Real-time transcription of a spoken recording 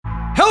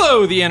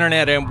Hello, the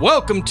internet, and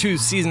welcome to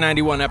season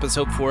 91,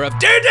 episode 4 of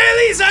Dear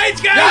Daily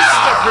Zeitgeist,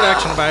 a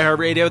production of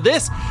iHeartRadio.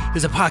 This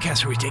is a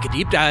podcast where we take a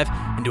deep dive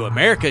into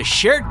America's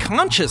shared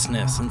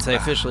consciousness and say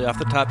officially off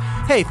the top,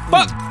 hey,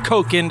 fuck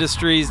Koch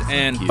Industries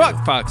and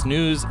fuck Fox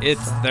News.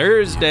 It's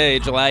Thursday,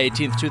 July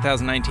 18th,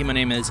 2019. My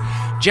name is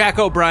Jack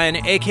O'Brien,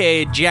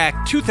 a.k.a.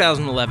 Jack,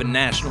 2011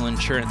 National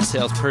Insurance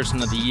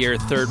Salesperson of the Year,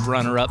 third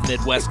runner-up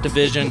Midwest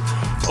Division,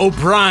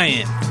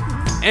 O'Brien.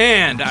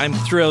 And I'm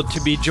thrilled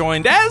to be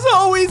joined, as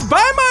always,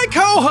 by my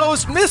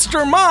co-host,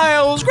 Mr.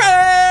 Miles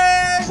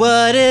Gray.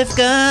 What if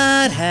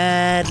God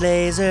had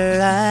laser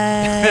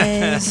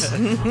eyes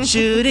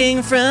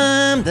shooting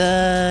from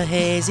the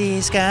hazy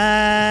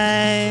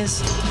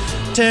skies,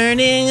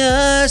 turning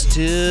us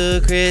to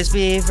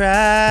crispy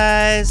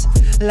fries,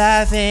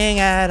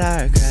 laughing at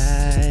our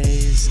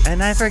cries?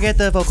 And I forget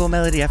the vocal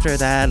melody after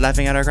that,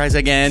 laughing at our cries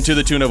again, to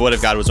the tune of What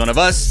If God Was One of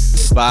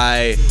Us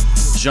by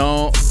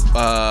Joan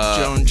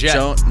Jett.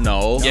 Joan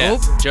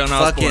Osborne.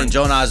 Fucking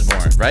Joan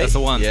Osborne, right? That's the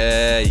one.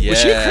 Yeah.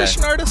 Was she a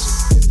Christian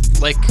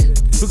artist? Like,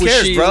 who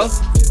cares, bro?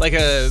 Like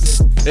a...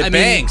 It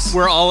bangs.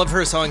 Were all of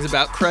her songs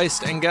about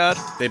Christ and God?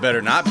 They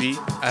better not be.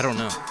 I don't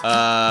know.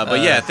 But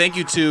yeah, thank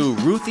you to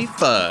Ruthie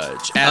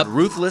Fudge at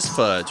Ruthless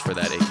Fudge for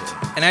that AK.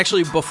 And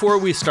actually, before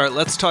we start,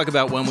 let's talk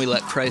about when we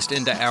let Christ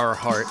into our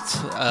hearts,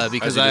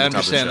 because I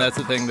understand that's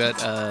the thing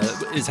that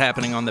is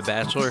happening on The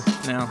Bachelor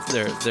now.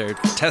 They're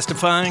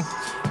testifying.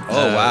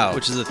 Oh, wow.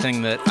 Which is a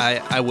thing that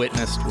I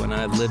witnessed when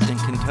I lived in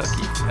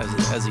Kentucky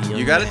as a young man.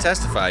 You got to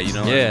testify, you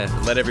know. Yeah.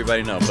 Let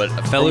everybody know. But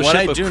a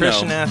fellowship of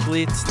Christian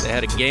athletes. They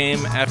had a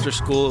game after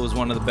school. It was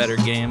one of the better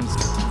games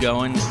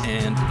going,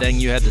 and then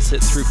you had to sit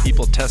through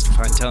people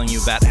testifying, telling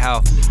you about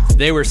how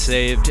they were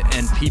saved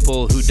and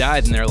people who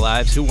died in their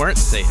lives who weren't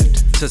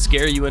saved, to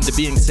scare you into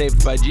being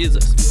saved by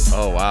Jesus.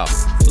 Oh, wow.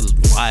 It was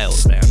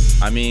wild, man.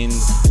 I mean,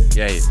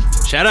 yeah.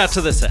 Shout out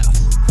to the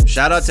South.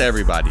 Shout out to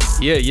everybody.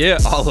 Yeah.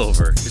 All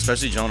over,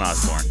 especially Joan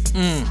Osborne.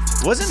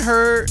 Wasn't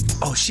her...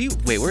 Oh,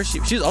 wait, where is she?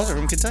 She's also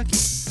from Kentucky.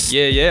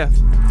 Yeah.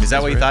 Is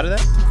that what you thought of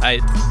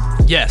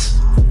that? Yes.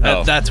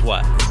 That's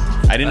why.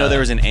 I didn't know there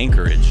was an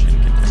Anchorage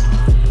in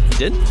Kentucky. You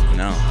didn't?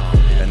 No.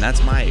 And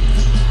that's my...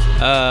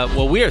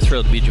 Well, we are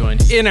thrilled to be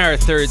joined in our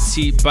third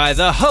seat by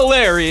the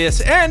hilarious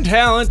and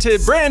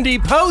talented Brandy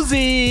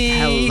Posey.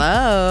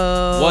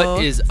 Hello.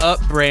 What is up,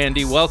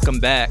 Brandy? Welcome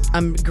back.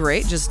 I'm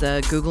great. Just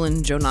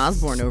Googling Joan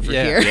Osborne over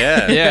here.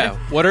 Yeah.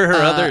 What are her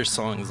other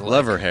songs like?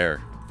 Love her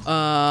hair.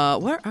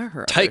 What are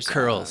her Tight other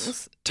curls.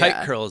 songs?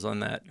 Tight curls on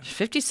that.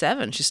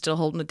 57. She's still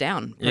holding it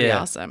down. Pretty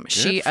awesome.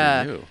 She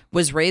for you.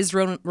 was raised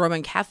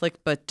Roman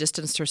Catholic, but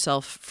distanced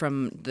herself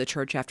from the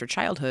church after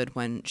childhood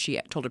when she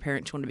told her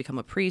parents she wanted to become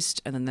a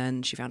priest, and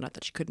then she found out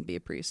that she couldn't be a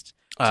priest.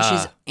 So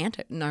she's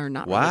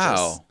not Wow.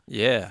 religious.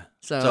 Yeah.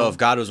 So if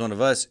God was one of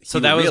us, he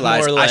that would was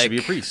realize more I like- should be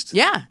a priest.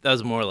 yeah. That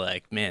was more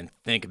like, man,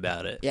 think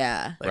about it.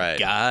 Yeah. Like Right.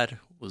 God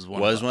was one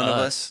Was of one of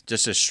us. us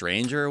just a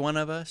stranger? One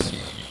of us?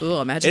 Ooh,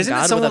 imagine Isn't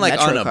God it someone with a like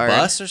Metro on a card.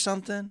 bus or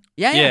something?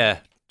 Yeah.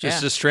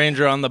 Just Yeah. a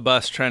stranger on the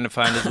bus trying to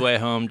find his way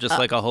home, just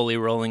like a holy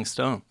Rolling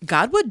Stone.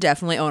 God would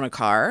definitely own a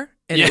car,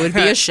 and it would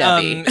be a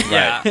Chevy.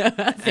 Yeah.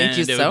 Thank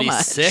you And it so would be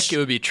much. sick. It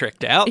would be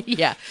tricked out.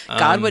 Yeah,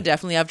 God would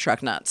definitely have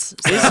truck nuts.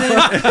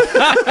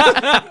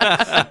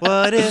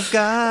 What if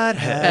God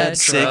had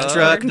sick truck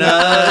truck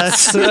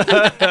nuts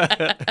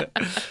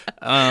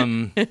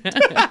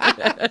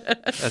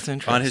That's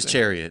interesting. on his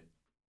chariot,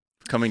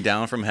 coming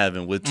down from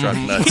heaven with truck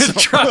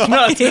nuts? Truck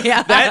nuts.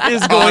 Yeah. That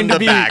is going to the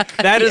be. back.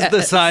 That is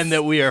the sign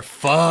that we are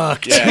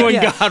fucked when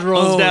Yeah. God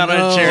rolls Oh, down on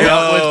no. a chariot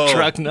No. with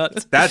truck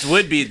nuts. That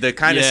would be the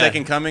kind of Yeah.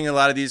 second coming a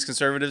lot of these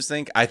conservatives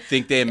think. I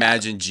think they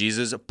imagine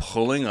Jesus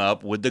pulling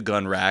up with the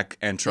gun rack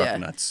and truck Yeah.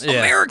 nuts. Yeah.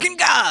 American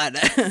God.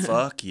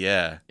 Fuck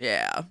yeah.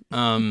 Yeah.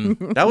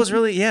 That was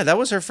really, that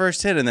was her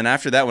first hit. And then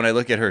after that, when I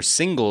look at her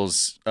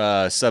singles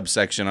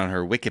subsection on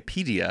her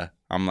Wikipedia,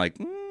 I'm like,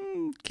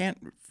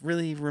 can't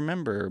really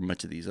remember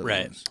much of these other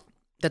Right. ones.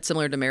 That's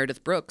similar to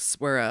Meredith Brooks,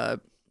 where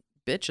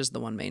Bitch is the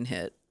one main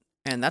hit.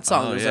 And that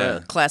song was yeah. a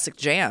classic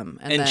jam.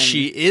 And then,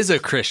 she is a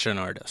Christian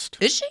artist.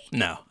 Is she?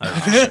 No.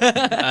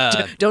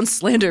 Don't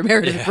slander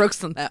Meredith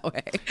Brooks in that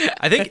way.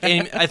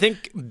 I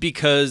think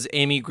because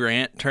Amy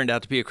Grant turned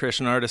out to be a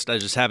Christian artist, I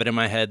just have it in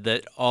my head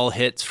that all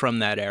hits from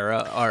that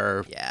era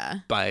are Yeah.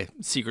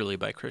 secretly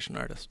by Christian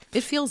artists.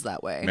 It feels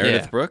that way.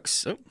 Meredith Yeah.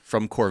 Brooks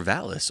from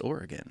Corvallis,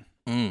 Oregon.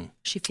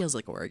 She feels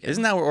like Oregon.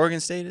 Isn't that where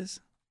Oregon State is?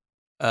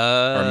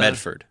 Or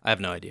Medford? I have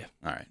no idea.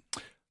 All right.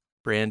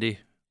 Brandy,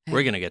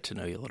 we're going to get to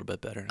know you a little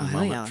bit better in a Oh,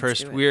 moment. yeah, let's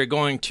First, do it. we are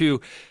going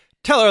to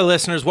tell our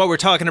listeners what we're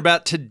talking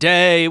about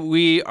today.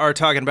 We are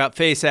talking about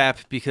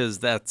FaceApp because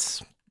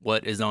that's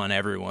what is on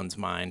everyone's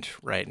mind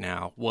right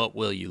now. What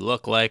will you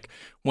look like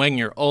when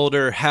you're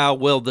older? How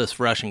will this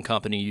Russian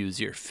company use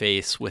your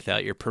face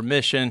without your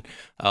permission?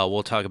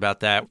 We'll talk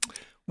about that.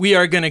 We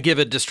are going to give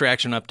a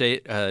distraction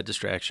update,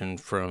 distraction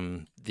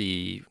from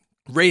the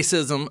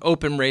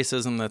open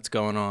racism that's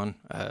going on,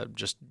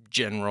 just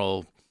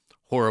general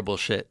horrible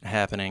shit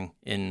happening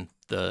in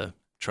the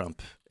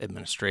Trump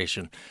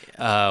administration.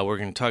 We're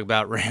going to talk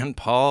about Rand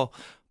Paul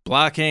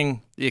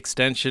blocking the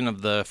extension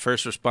of the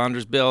first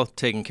responders bill,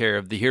 taking care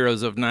of the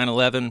heroes of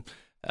 9/11.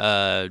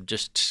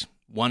 Just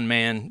one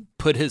man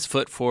put his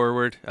foot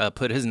forward,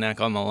 put his neck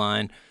on the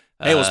line.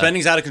 Hey, well,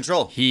 spending's out of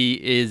control. He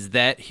is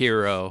that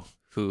hero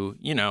who,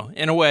 in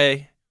a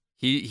way,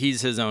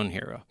 he's his own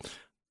hero.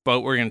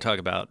 But we're going to talk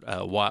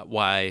about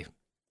why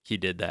he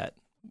did that.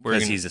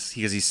 Because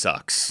he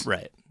sucks.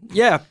 Right.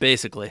 Yeah,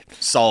 basically.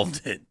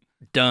 Solved it.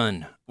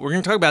 Done. We're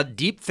going to talk about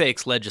deep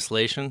fakes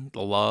legislation,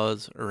 the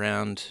laws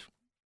around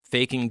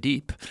faking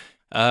deep.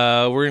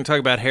 We're going to talk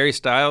about Harry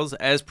Styles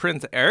as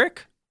Prince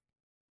Eric.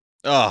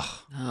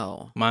 Oh.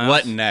 Miles?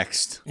 What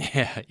next?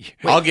 Yeah.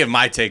 I'll give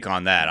my take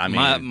on that. I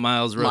mean,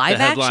 Miles wrote live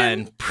the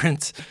headline,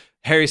 action?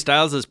 Harry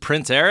Styles as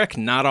Prince Eric,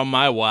 not on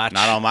my watch.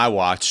 Not on my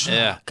watch.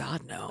 Yeah. Oh,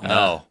 God, no.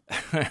 No.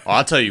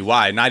 I'll tell you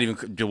why. Not even,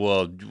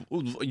 well,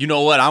 you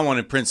know what? I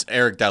wanted Prince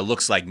Eric that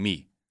looks like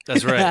me.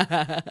 That's right.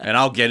 And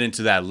I'll get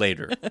into that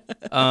later.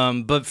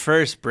 But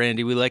first,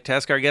 Brandy, we like to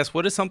ask our guests,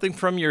 what is something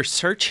from your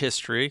search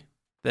history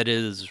that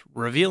is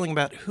revealing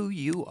about who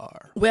you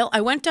are? Well,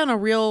 I went down a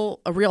real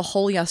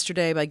hole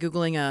yesterday by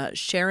Googling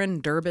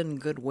Sharon Durbin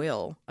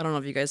Goodwill. I don't know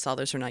if you guys saw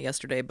this or not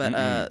yesterday,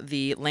 but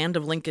the Land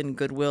of Lincoln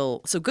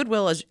Goodwill. So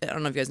Goodwill, I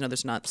don't know if you guys know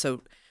this or not.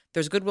 So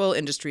there's Goodwill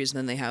Industries, and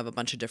then they have a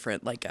bunch of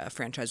different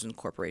franchises and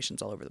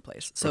corporations all over the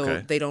place.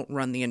 So they don't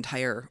run the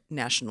entire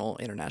national,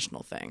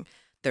 international thing.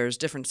 There's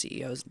different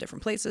CEOs in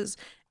different places,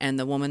 and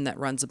the woman that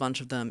runs a bunch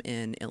of them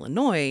in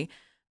Illinois,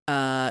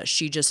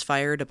 she just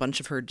fired a bunch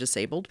of her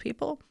disabled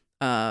people.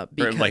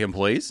 Because, like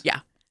employees?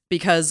 Yeah,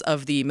 because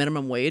of the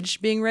minimum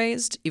wage being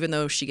raised, even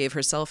though she gave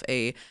herself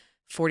a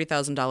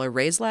 $40,000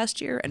 raise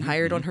last year and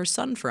hired on her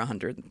son for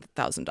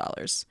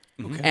 $100,000.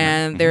 Okay.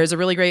 And there's a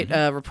really great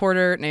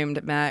reporter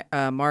named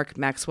Mark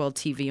Maxwell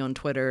TV on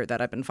Twitter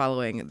that I've been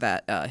following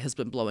that has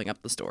been blowing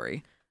up the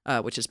story,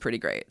 which is pretty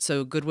great.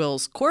 So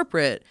Goodwill's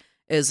corporate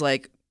is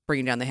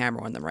bringing down the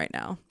hammer on them right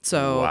now.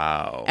 So,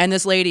 wow. And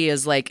this lady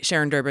is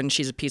Sharon Durbin.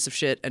 She's a piece of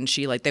shit, and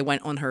she they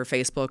went on her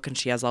Facebook, and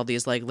she has all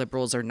these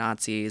liberals are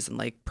Nazis,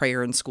 and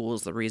prayer in school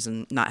is the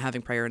reason not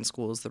having prayer in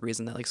school is the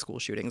reason that school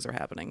shootings are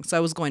happening. So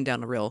I was going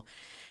down a real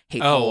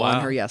hate hole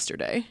on her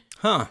yesterday.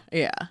 Huh.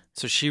 Yeah.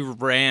 So she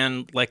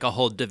ran a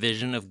whole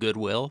division of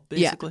Goodwill,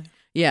 basically.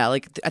 Yeah, I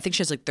think she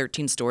has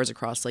 13 stores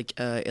across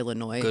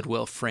Illinois.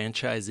 Goodwill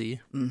franchisee.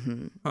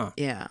 Mm-hmm. Huh.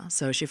 Yeah,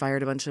 so she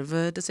fired a bunch of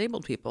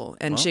disabled people,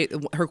 and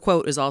her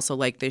quote is also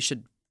they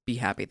should be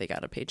happy they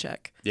got a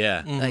paycheck.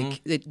 Yeah,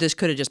 this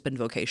could have just been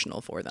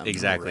vocational for them.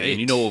 Exactly, Great. And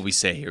you know what we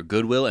say here: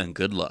 goodwill and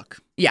good luck.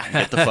 Yeah,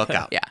 get the fuck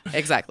out. Yeah,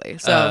 exactly.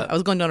 So I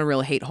was going down a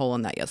real hate hole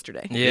on that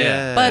yesterday.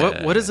 Yeah,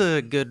 but what's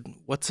a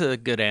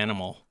good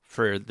animal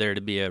for there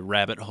to be a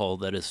rabbit hole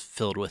that is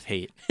filled with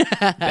hate?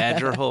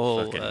 Badger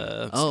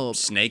hole.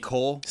 Snake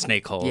hole.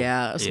 Snake hole.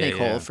 Yeah, a snake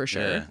hole for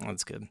sure. Yeah,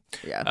 that's good.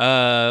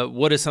 Yeah.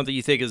 What is something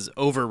you think is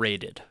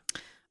overrated?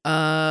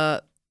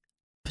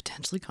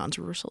 Potentially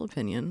controversial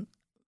opinion.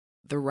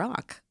 The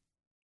Rock.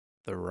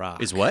 The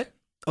Rock is what?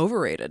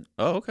 Overrated.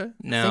 Oh, okay.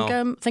 No.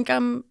 I'm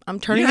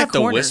turning you a have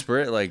corner. to whisper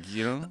it,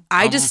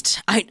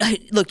 I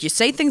look. You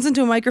say things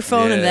into a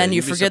microphone, and then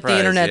you forget the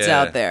internet's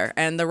yeah. out there.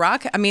 And The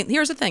Rock. I mean,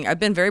 here's the thing. I've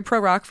been very pro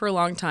Rock for a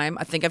long time.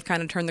 I think I've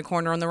kind of turned the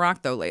corner on The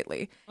Rock though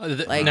lately.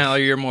 Now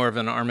you're more of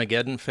an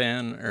Armageddon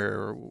fan,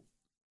 or?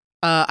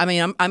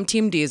 I'm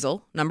Team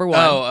Diesel, number one.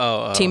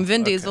 Oh. Team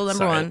Vin Diesel,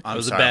 number one. It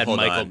was a bad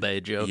Michael Bay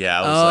joke.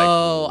 Yeah,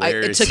 I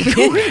was it took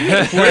me.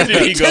 Where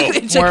did he go?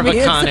 More of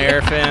a Con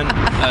Air fan.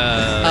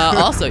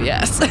 Also,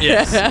 yes.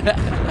 Yes.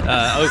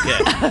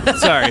 Okay.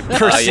 Sorry.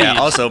 Proceed. Yeah.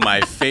 Also,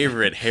 my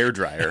favorite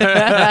hairdryer.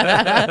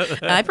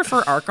 I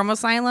prefer Arkham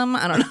Asylum.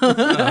 I don't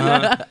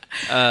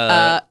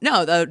know.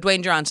 No,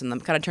 Dwayne Johnson.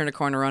 I'm kind of turned a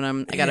corner on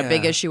him. I got a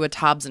big issue with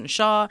Hobbs and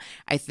Shaw.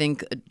 I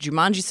think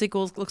Jumanji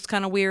sequel looks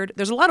kind of weird.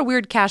 There's a lot of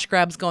weird cash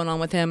grabs going on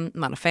with him.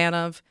 I'm not a fan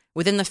of.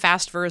 Within the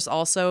Fastverse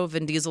also,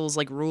 Vin Diesel's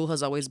rule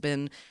has always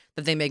been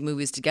that they make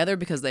movies together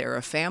because they are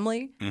a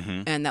family,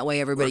 and that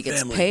way everybody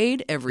gets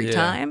paid every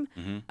time.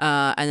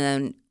 And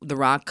then The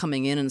Rock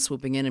coming in and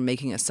swooping in and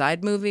making a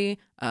side movie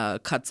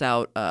cuts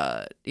out,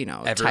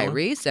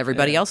 Tyrese,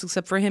 everybody else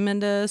except for him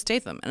and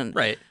Statham. And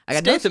right.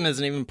 Statham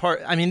isn't even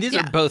part. I mean, these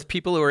are both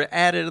people who were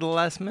added at the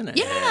last minute.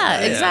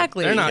 Yeah,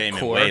 exactly. They're not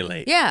core. Way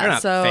late. Yeah, they're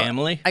not so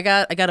family. I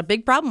got a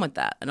big problem with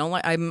that, and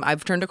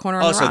I've turned a corner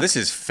on The Rock. So this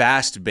is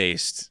fast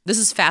based. This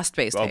is fast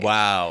based. Oh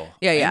wow.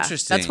 Yeah.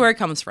 Interesting. That's where it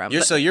comes from.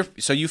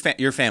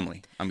 You're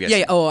family. I'm guessing.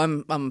 Yeah. Oh,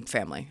 I'm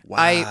family.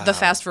 Wow. The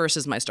Fastverse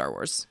is my Star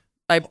Wars.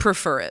 I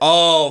prefer it.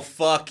 Oh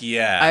fuck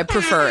yeah! I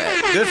prefer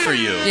it. Good for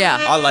you. Yeah,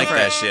 I like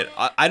that shit.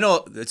 I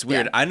know it's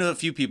weird. Yeah. I know a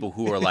few people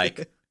who are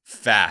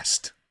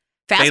Fast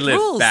fast. They live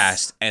rules.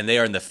 fast, and they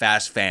are in the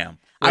fast fam.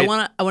 I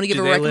want to give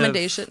a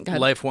recommendation. Live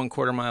life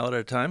 1/4 mile at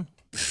a time.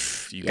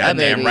 You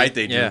goddamn baby. right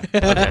they do. Yeah.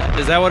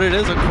 Okay. Is that what it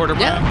is? A quarter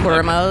mile? Yeah,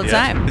 quarter mile at a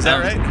time. Is that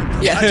right?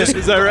 Yeah.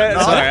 Is that right?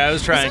 Sorry, I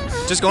was trying.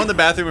 Just go in the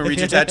bathroom and read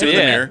your tattoo in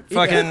the mirror.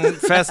 Fucking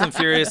Fast and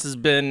Furious has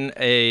been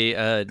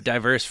a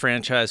diverse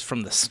franchise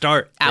from the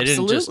start. They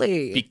didn't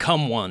Absolutely. just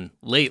become one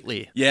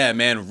lately. Yeah,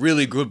 man,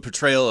 really good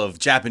portrayal of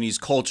Japanese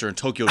culture in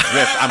Tokyo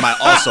Drift. I might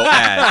also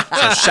add.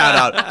 So shout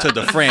out to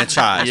the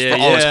franchise for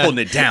always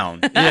holding it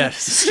down.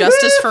 Yes.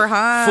 Justice for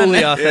Han.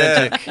 Fully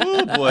authentic.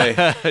 Oh boy,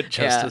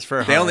 Justice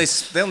for they Han.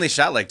 only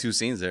shot like 2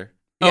 scenes there.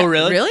 Oh,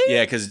 really? Really?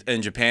 Yeah, because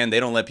in Japan they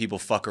don't let people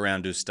fuck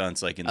around do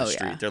stunts like in the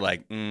street. yeah. They're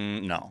like,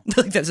 no.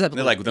 They're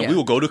They're like, then we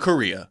will go to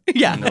Korea.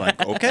 Yeah. And they're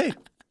like, okay.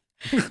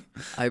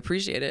 I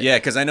appreciate it. Yeah,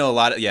 because I know a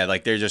lot of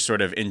like they're just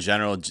sort of in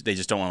general they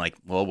just don't want like,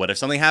 well, what if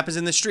something happens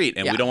in the street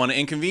and we don't want to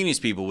inconvenience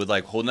people with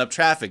like holding up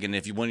traffic, and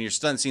if one of your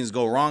stunt scenes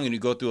go wrong and you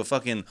go through a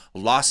fucking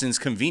Lawson's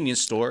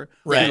convenience store,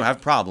 Right. you have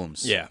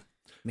problems. Yeah.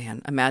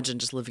 Man, imagine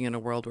just living in a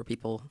world where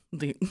people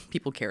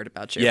cared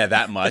about you. Yeah,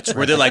 that much.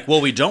 Where they're like,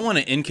 well, we don't want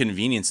to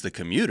inconvenience the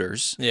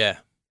commuters, Yeah.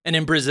 And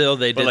in Brazil,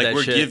 they but did like that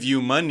we'll shit. give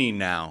you money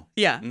now.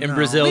 Yeah. In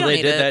Brazil, We don't they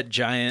need did it. that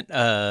giant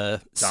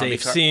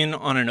safe car? scene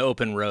on an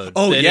open road.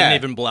 Oh, they yeah. didn't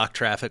even block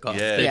traffic off.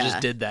 Yeah. They Yeah. just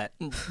did that.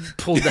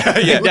 Pulled that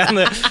down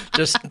the.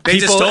 Just They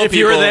just people, told if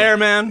you were people- there,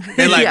 man,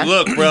 They're like, Yeah.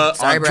 look, bro,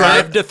 Sorry, on bro.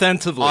 drive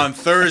defensively. On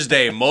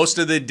Thursday, most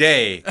of the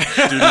day,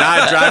 do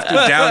not drive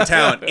through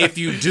downtown. If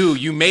you do,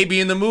 you may be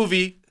in the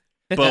movie,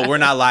 but we're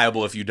not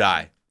liable if you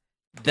die.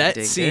 That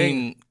Ding,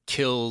 scene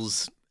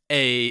kills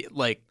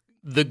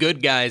the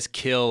good guys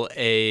kill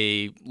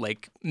a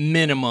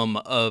minimum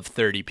of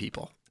 30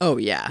 people. Oh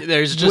yeah.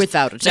 There's just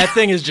without a doubt. that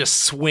thing is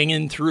just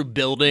swinging through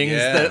buildings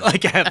Yeah.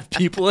 that have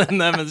people in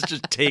them. It's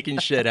just taking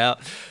shit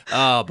out.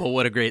 Oh, but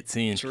what a great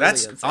scene.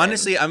 That's insane.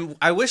 honestly,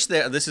 I wish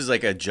that this is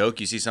like a joke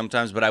you see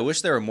sometimes, but I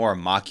wish there were more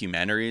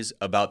mockumentaries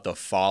about the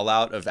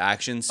fallout of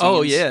action scenes.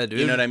 Oh, yeah, dude.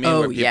 You know what I mean? Oh,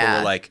 Where people yeah.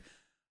 were like,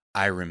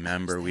 I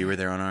remember we were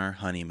there on our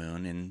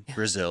honeymoon in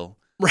Brazil.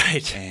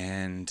 Right.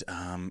 And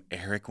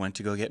Eric went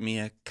to go get me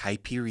a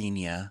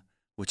caipirinha,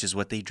 which is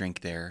what they drink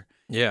there.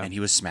 Yeah. And he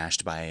was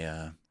smashed by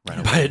a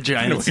By a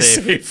giant runaway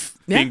safe.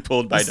 being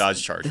pulled by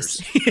Dodge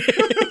Chargers.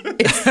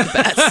 It's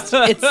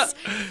the best.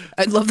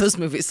 I love those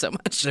movies so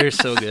much. They're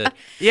so good.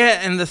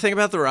 Yeah, and the thing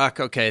about The Rock,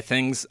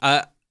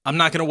 I'm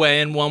not going to weigh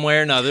in one way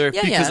or another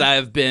Yeah, because yeah. I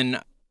have been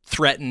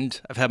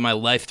threatened. I've had my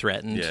life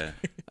threatened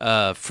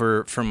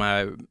for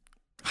my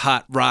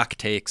hot rock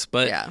takes.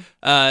 But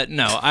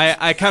no,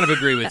 I kind of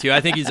agree with you.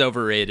 I think he's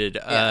overrated.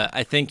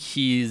 I think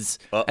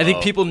I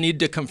think people need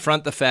to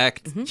confront the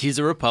fact he's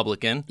a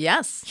Republican.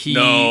 Yes.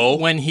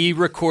 When he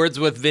records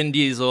with Vin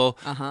Diesel,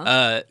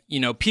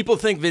 people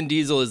think Vin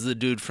Diesel is the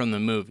dude from the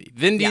movie.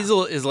 Vin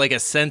Diesel is like a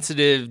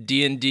sensitive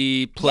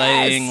D&D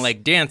playing Yes.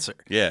 like dancer.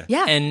 Yeah.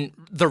 Yeah. And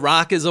The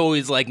Rock is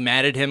always like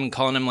mad at him and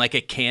calling him like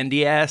a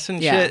candy ass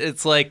and Yeah. shit.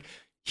 It's like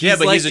Yeah,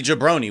 but like, he's a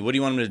jabroni. What do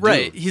you want him to do?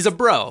 right. He's a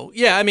bro.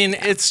 Yeah, I mean,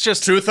 it's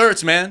just Truth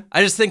hurts, man.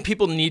 I just think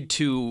people need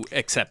to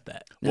accept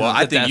that. Well,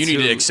 I That think you that's need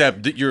to who-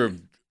 accept that your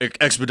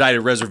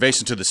expedited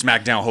reservation to the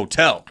SmackDown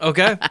Hotel.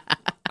 Okay.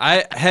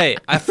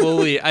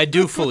 I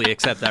do fully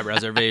accept that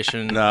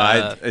reservation.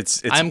 No,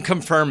 it's I'm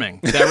confirming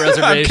that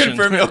reservation. I'm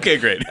confirming. Okay,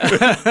 great.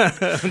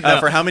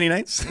 For how many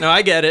nights? No,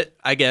 I get it.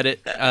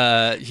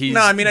 He's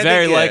No, I mean, I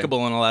very think, yeah.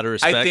 likable in a lot of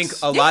respects. I think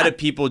a lot of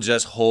people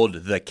just hold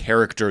the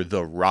character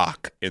The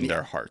Rock in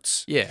their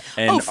hearts. Yeah.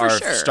 And for are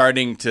sure.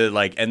 starting to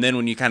and then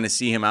when you kind of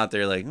see him out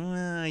there like,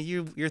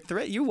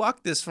 you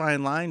walk this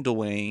fine line,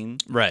 Dwayne.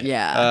 Right.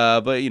 Yeah.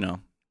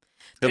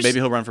 But maybe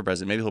he'll run for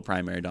president. Maybe he'll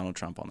primary Donald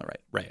Trump on the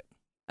right. Right.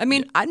 I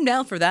mean, I'm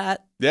down for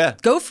that. Yeah.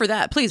 Go for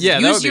that. Please Yeah,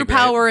 that use would be your great.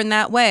 power in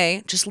that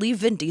way. Just leave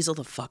Vin Diesel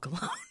the fuck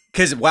alone.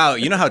 Because, wow,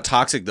 you know how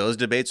toxic those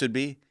debates would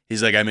be?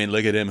 He's like, I mean,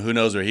 look at him. Who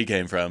knows where he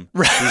came from?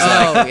 Right.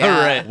 Oh, yeah.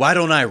 Right. Why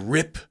don't I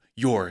rip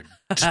your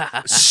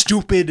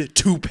stupid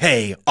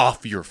toupee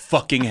off your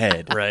fucking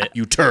head? Right.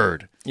 You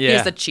turd. He Yeah.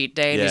 has the cheat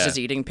day and he's Yeah. just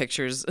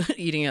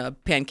eating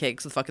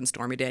pancakes with fucking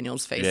Stormy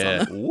Daniels' face on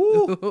Yeah. them.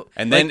 Woo.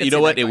 And Like, then, could you know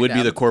see what? that It would going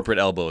be the down. corporate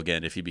elbow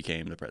again if he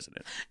became the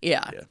president.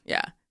 Yeah.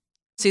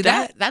 See,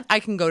 that I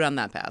can go down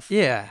that path.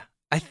 Yeah.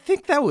 I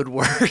think that would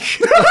work.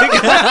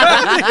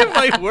 I think it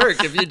might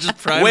work if you just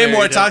primary Way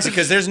more him. toxic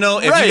because there's no,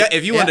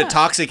 if you want to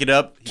toxic it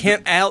up,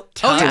 Can't out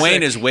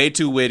Dwayne is way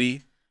too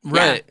witty.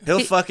 right. He'll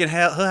he'll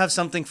have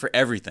something for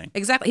everything.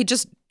 Exactly. He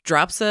just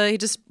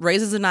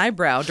raises an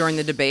eyebrow during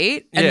the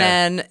debate, and Yeah.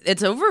 then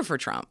it's over for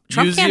Trump.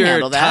 Trump Use can't your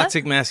handle that.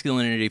 toxic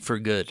masculinity for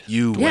good.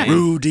 You Yeah.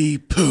 Rudy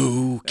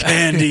Poo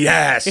candy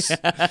ass.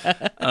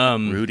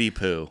 Rudy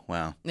Poo.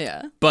 Wow.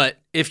 Yeah. But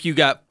if you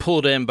got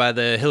pulled in by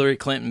the Hillary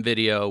Clinton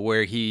video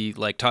where he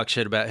talked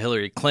shit about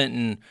Hillary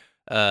Clinton,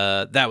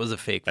 that was a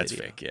fake That's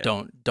video. fake, yeah.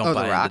 Don't The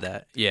buy Rock? into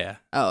that. Yeah.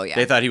 Oh yeah.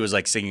 They thought he was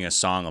singing a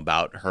song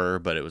about her,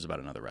 but it was about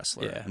another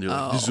wrestler. Yeah. And they were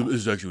like, this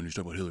is actually when he's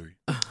talking about Hillary.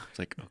 It's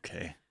like,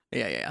 okay.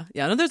 Yeah.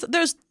 No,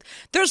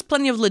 there's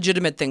plenty of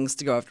legitimate things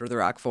to go after The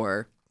Rock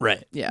for.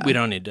 Right. Yeah. We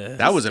don't need to.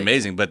 That was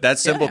amazing. But that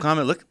simple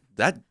comment, look,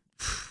 that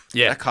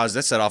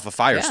set off a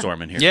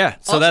firestorm in here. Yeah.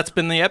 So that's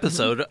been the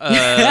episode.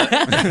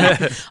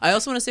 I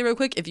also want to say real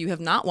quick, if you have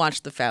not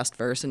watched the Fast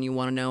Verse and you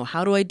want to know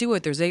how do I do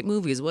it, there's 8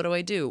 movies. What do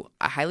I do?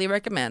 I highly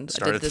recommend.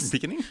 Start at the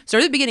beginning?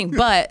 Start at the beginning,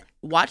 but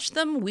watch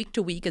them week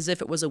to week as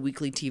if it was a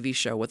weekly TV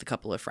show with a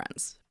couple of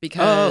friends.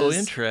 Because,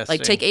 interesting.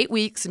 like, take 8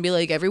 weeks and be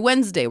like, every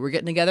Wednesday we're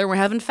getting together, we're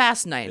having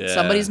fast night. Yeah.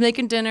 Somebody's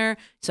making dinner,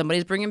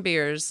 somebody's bringing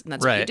beers, and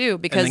that's what you do.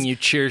 Because and then you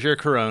cheers your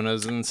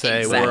Coronas and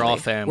say, Exactly. we're all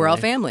family. We're all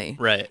family.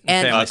 Right.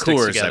 And family sticks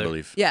Coors, together. I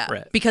believe. Yeah,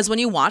 Right. because when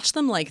you watch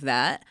them like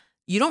that,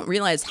 you don't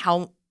realize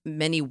how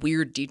many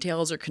weird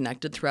details are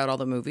connected throughout all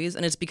the movies,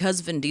 and it's because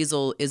Vin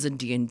Diesel is a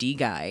D&D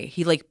guy.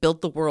 He like built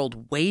the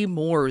world way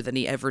more than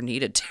he ever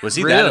needed to. Was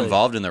he Really? that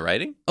involved in the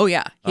writing? Oh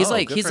yeah, he's Oh,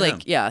 like good for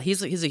him.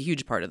 he's a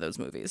huge part of those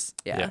movies.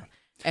 Yeah. Yeah.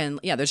 And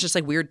yeah, there's just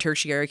like weird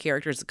tertiary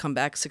characters that come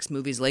back 6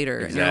 movies later,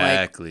 and you're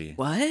Exactly. like,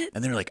 what?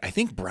 And they're like, I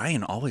think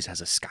Brian always has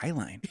a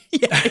skyline.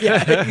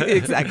 yeah,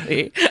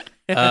 exactly.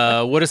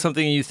 What is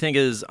something you think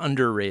is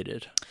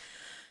underrated?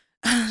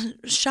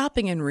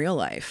 Shopping in real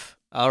life.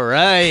 All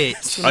right.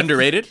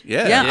 Underrated?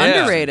 Yeah. Yeah,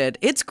 underrated.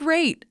 It's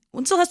great.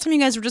 When's the last time you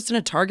guys were just in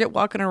a Target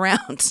walking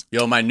around?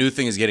 Yo, my new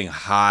thing is getting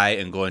high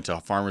and going to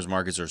farmers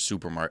markets or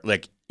supermarket.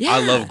 Like, Yeah. I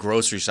love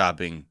grocery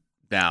shopping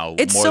now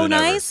It's more so than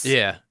ever. nice.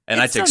 Yeah.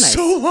 And It's I take so nice.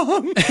 so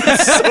long.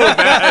 It's so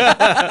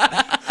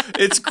bad.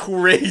 It's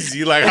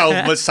crazy, like how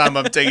much time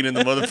I'm taking in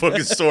the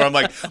motherfucking store. I'm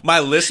like, my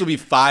list will be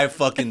 5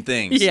 fucking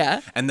things.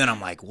 Yeah. And then I'm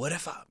like, what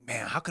if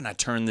how can I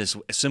turn this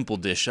simple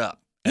dish up?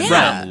 And Yeah.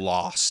 then I'm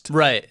lost.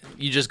 Right.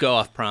 You just go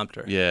off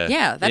prompter. Yeah.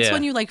 Yeah, that's Yeah.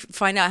 when you like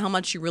find out how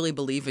much you really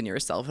believe in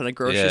yourself in a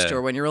grocery Yeah.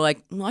 store. When you're like,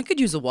 well, I could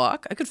use a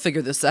walk. I could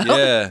figure this out. Yeah.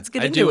 Let's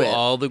get I into do it.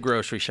 all the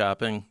grocery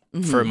shopping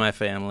for my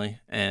family.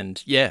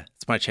 And yeah,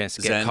 it's my chance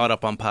to get Zen. caught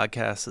up on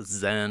podcasts. It's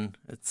zen.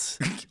 It's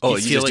Oh,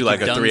 you feel just do like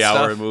you've a done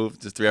 3-hour stuff. move,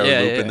 just 3-hour Yeah,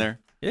 loop yeah. in there.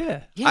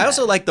 Yeah. Yeah. I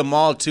also like the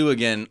mall too.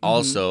 Again,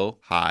 also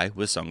high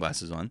with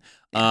sunglasses on.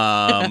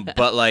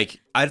 But like,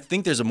 I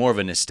think there's a more of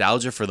a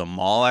nostalgia for the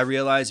mall. I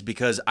realize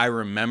because I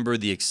remember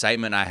the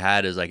excitement I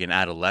had as like an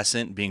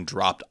adolescent being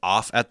dropped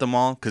off at the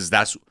mall because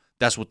that's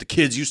what the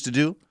kids used to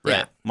do.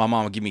 Right. My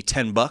mom would give me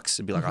 $10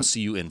 and be like, "I'll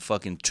see you in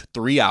fucking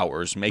 3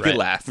 hours. Make Right. it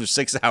laugh for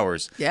 6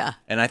 hours." Yeah.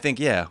 And I think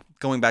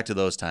going back to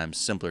those times,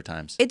 simpler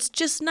times. It's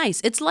just nice.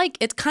 It's like,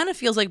 it kind of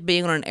feels like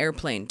being on an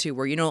airplane too,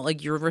 where, you know,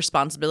 like your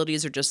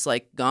responsibilities are just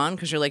like gone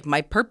because you're like,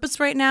 my purpose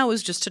right now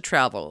is just to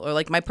travel. Or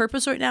like, my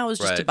purpose right now is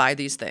just to Right. buy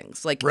these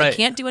things. Like, I Right.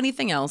 can't do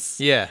anything else.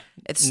 Yeah.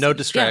 It's- no yeah,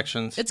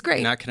 distractions. it's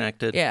great. Not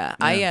connected. Yeah.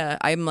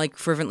 I'm like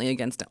fervently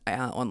against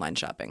online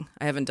shopping.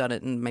 I haven't done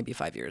it in maybe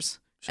 5 years.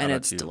 Shout and out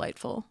it's to you.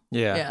 delightful.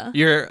 Yeah. Yeah.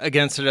 You're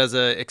against it as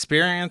a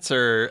experience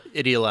or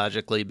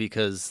ideologically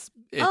because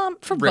it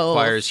For both.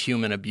 requires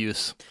human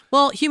abuse.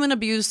 Well, human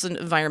abuse and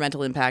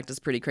environmental impact is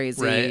pretty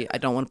crazy. Right. I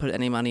don't want to put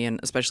any money in,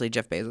 especially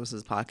Jeff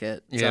Bezos'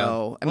 pocket. Yeah.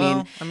 So, I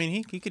mean,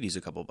 he could use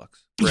a couple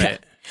bucks. Right.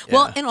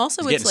 well, and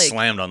also He's it's getting like,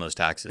 slammed on those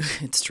taxes.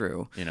 it's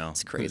true. You know,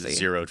 It's crazy.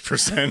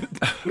 0%.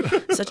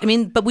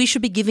 But we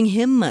should be giving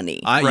him money.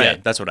 Yeah,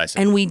 Right. that's what I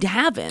said. And we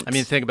haven't. I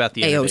mean, think about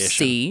the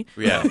innovation. AOC.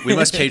 Yeah, we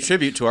must pay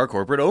tribute to our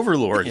corporate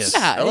overlords. Yes.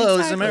 Yeah, Hello,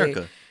 this is exactly.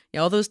 America. Yeah,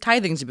 all those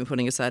tithings you've been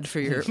putting aside for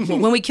your.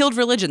 When we killed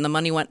religion, the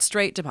money went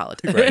straight to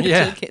politics. Right.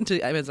 Yeah.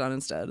 to Amazon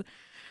instead.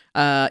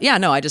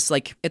 I just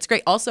like, it's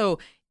great. Also,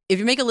 if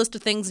you make a list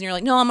of things and you're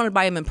like, no, I'm going to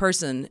buy them in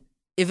person,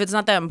 if it's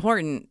not that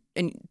important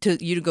and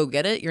to you to go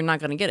get it, you're not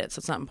going to get it. So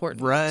it's not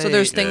important. Right. So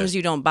there's Yeah. things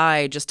you don't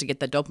buy just to get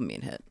that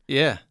dopamine hit.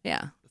 Yeah.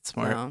 Yeah. That's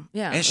smart. So,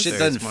 yeah. And that's- shit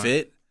very doesn't smart.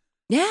 fit.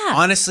 yeah.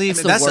 Honestly,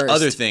 That's that's, the the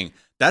other worst. thing.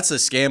 That's a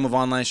scam of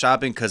online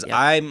shopping because Yep.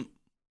 I'm,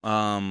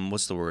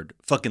 what's the word?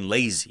 Fucking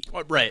lazy.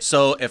 Right.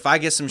 So if I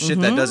get some shit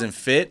Mm-hmm. that doesn't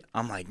fit,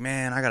 I'm like,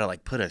 man, I gotta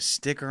like put a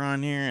sticker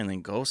on here and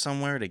then go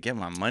somewhere to get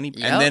my money,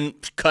 Yep. and then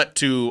cut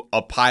to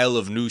a pile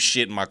of new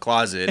shit in my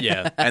closet.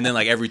 Yeah. And then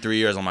like every 3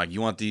 years, I'm like, you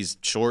want these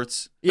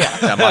shorts? Yeah.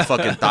 That my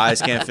fucking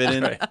thighs can't fit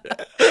in.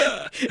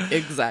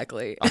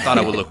 Exactly. I thought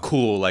I would look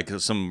cool, like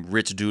some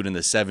rich dude in the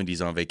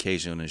 70s on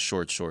vacation in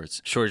short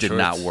shorts. Short Did shorts.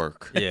 not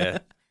work. Yeah.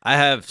 I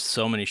have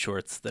so many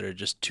shorts that are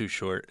just too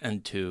short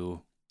and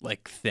too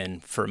like thin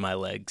for my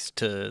legs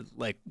to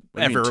like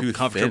What do you mean, ever too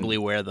comfortably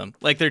wear them.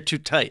 Like they're too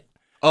tight.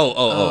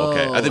 Oh,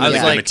 okay. I think it I was was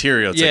like like,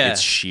 material. It's yeah. like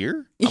it's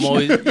sheer. I'm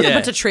always A yeah.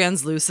 bunch of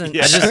translucent.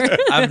 Yeah. shirt.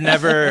 I've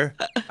never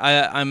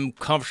I'm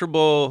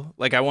comfortable,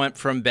 like I went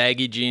from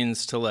baggy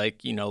jeans to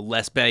like, you know,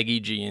 less baggy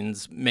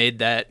jeans, made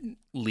that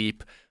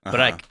leap, but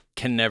I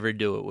can never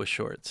do it with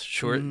shorts.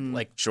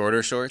 Like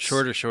Shorter shorts.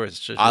 shorter shorts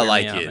just I wear me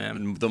like out, it.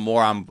 man. The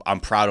more I'm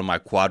proud of my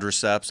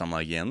quadriceps, I'm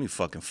like, yeah, let me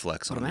fucking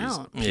flex on Put 'em these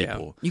out. Yeah.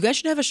 people. You guys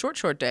should have a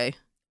short day.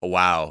 Oh,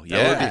 wow. That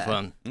Yeah. would be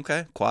fun.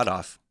 Okay. Quad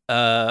off.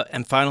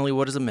 And finally,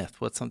 what is a myth?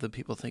 What's something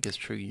people think is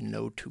true you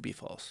know to be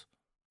false?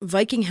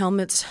 Viking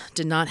helmets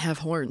did not have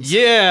horns.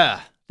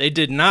 Yeah, they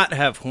did not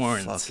have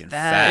horns. Fucking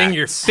That- In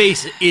your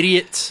face,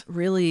 idiots.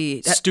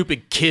 Really, that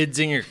Stupid kids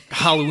in your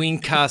Halloween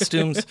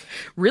costumes.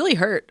 really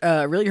hurt.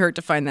 Really hurt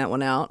to find that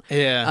one out.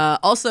 Yeah.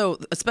 Also,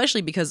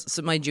 especially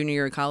because my junior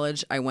year of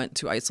college, I went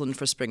to Iceland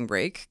for spring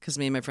break because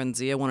me and my friend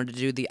Zia wanted to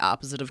do the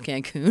opposite of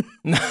Cancun.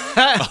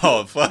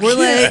 Oh, fuck. We're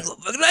yeah. like, "We're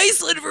going to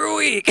Iceland for a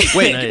week.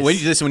 Wait, Nice. when you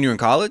did this when you were in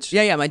college?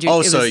 Yeah, my junior.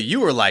 Oh, so you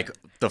were like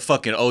the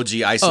fucking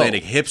OG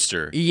Icelandic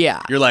hipster.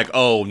 Yeah. You're like,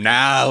 oh,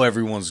 now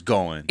everyone's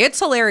going. It's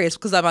hilarious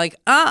because I'm like,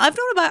 I've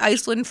known about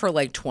Iceland for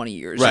like 20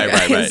 years. you Right.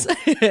 guys.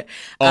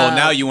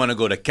 Now you want to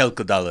go to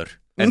Kelkadalur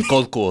and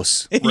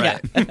Kolkos.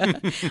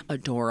 Right.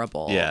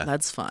 Adorable. Yeah.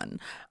 That's fun.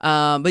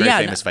 But Very yeah,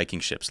 famous Viking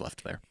ships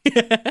left there.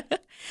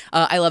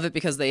 I love it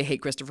because they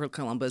hate Christopher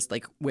Columbus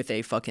like with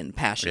a fucking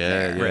passion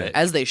there, yeah. Right.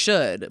 as they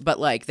should. But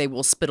like they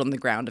will spit on the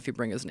ground if you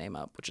bring his name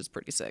up, which is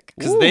pretty sick.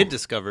 Because they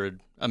discovered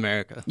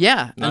America.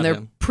 Yeah, Not and they're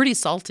him. pretty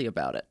salty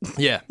about it.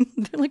 Yeah.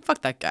 They're like,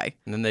 "Fuck that guy."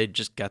 And then they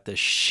just got the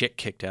shit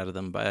kicked out of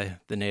them by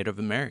the Native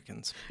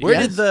Americans. Where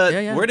Yes. did the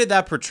Yeah. where did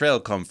that portrayal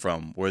come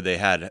from? Where they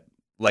had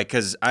like,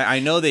 because I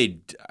know they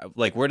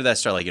like, where did that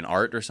start? Like in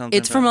art or something?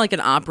 It's from like an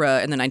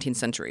opera in the 19th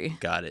century,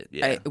 Got it.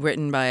 Yeah.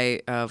 written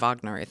by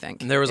Wagner, I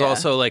think. And there was Yeah.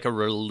 also like a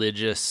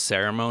religious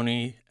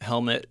ceremony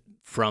helmet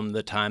from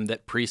the time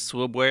that priests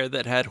would wear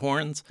that had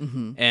horns.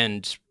 Mm-hmm.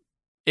 And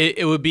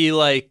it would be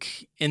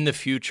like in the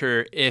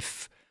future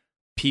if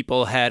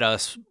people had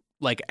us,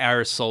 like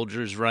our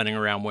soldiers running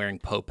around wearing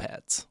Pope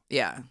hats,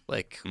 Yeah.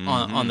 like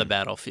on the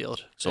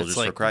battlefield. Soldiers It's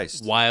for like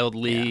Christ.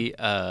 Wildly,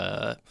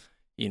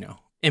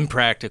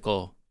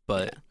 impractical,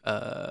 but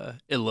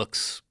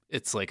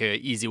it's like a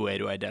easy way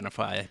to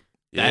identify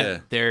that Yeah.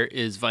 there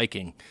is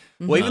Viking.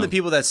 Well, even the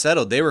people that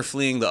settled, they were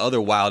fleeing the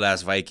other wild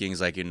ass Vikings,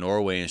 like in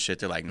Norway and shit.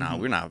 They're like, nah,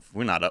 we're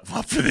not up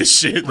for this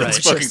shit. Let's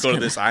Right. fucking go to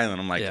this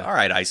island. I'm like, Yeah. all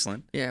right,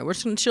 Iceland, Yeah, we're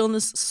just gonna chill on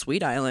this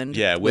sweet island.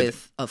 Yeah,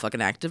 with a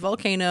fucking active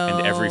volcano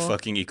and every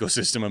fucking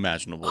ecosystem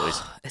imaginable.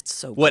 It's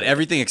so What good.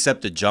 everything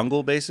except the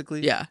jungle,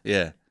 basically. Yeah.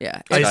 yeah.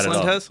 Yeah, Got it Iceland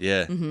all. has?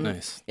 Yeah.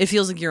 Nice. it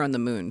feels like you're on the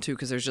moon too,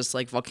 because there's just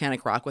like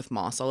volcanic rock with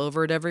moss all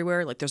over it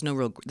everywhere. Like there's not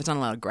a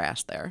lot of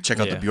grass there. Check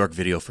out Yeah. the Bjork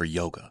video for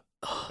yoga.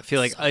 I feel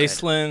like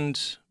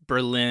Iceland,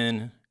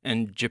 Berlin,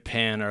 and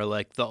Japan are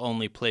like the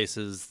only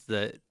places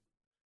that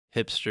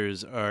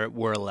hipsters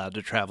were allowed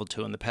to travel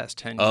to in the past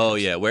 10 years. Oh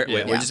yeah. Wait,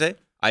 Yeah. where'd you say?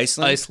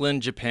 Iceland.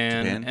 Iceland,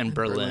 Japan, Japan? and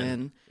Berlin. Berlin.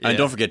 And Yeah.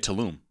 don't forget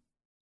Tulum.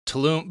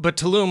 Tulum, but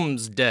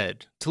Tulum's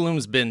dead.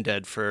 Tulum's been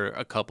dead for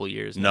a couple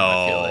years now.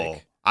 I feel No,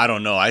 like. I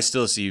don't know. I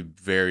still see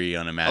very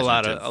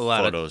unimaginative a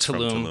lot photos of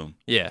from Tulum. Tulum.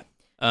 Yeah.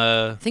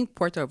 I think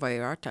Puerto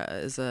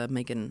Vallarta is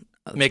making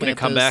Making a one of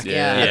comeback? those-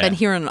 Yeah. I've been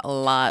hearing a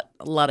lot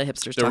of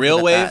hipsters. The talking real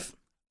about wave,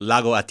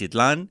 Lago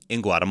Atitlan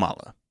in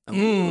Guatemala. That.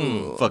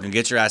 Ooh. Fucking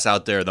get your ass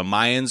out there. The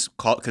Mayans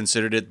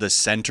considered it the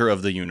center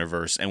of the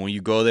universe, and when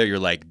you go there, you're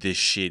like, this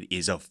shit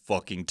is a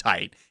fucking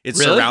tight. It's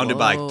Really? surrounded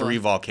by Whoa. like 3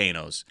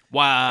 volcanoes,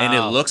 Wow. and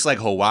it looks like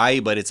Hawaii,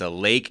 but it's a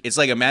lake. It's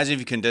like, imagine if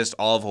you condensed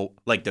all of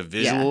like the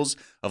visuals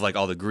of like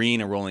all the green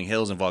and rolling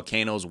hills and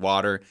volcanoes,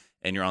 water,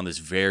 and you're on this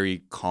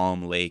very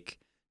calm lake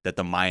that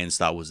the Mayans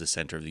thought was the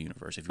center of the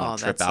universe. If you want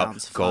to trip out,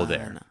 sounds go fun.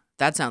 there.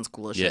 That sounds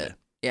cool as Yeah. shit.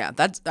 Yeah,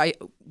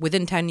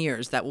 within 10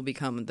 years that will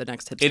become the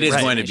next hipster. It is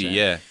going to be,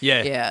 destination.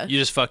 yeah. Yeah. Yeah. You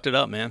just fucked it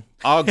up, man.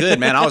 All good,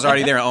 man. I was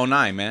already there in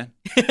 2009, man.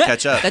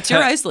 Catch up. That's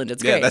your Iceland.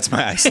 It's yeah, great. that's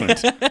my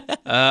Iceland.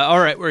 All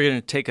right. We're going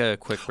to take a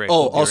quick break.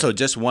 Oh, We'll be also, right-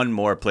 just one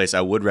more place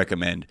I would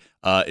recommend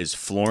is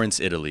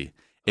Florence, Italy.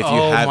 If you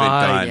Oh haven't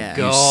my gone, God.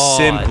 you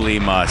simply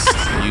must.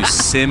 You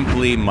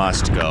simply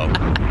must go.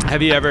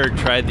 Have you ever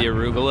tried the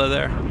arugula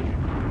there?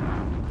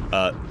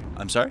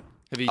 I'm sorry?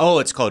 Have you? Oh,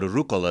 it's called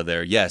rucola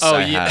there. Yes, Oh,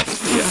 I yeah.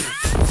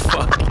 have.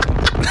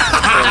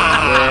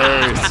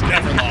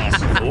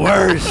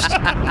 Worst. All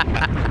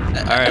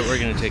right, we're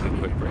gonna take a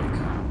quick break.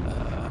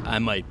 I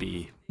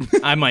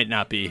might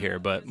not be here,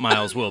 but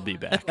Miles will be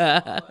back.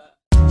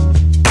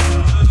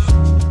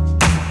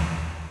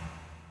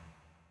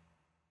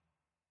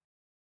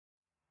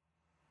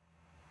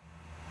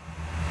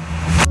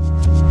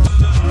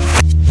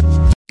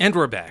 And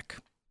we're back.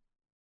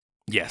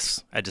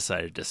 Yes, I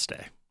decided to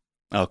stay.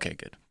 Okay,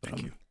 good.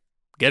 Thank you.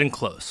 Getting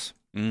close.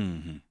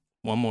 Mm-hmm.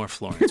 One more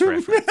Florence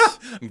reference.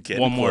 I'm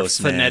getting One more close,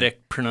 man.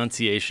 phonetic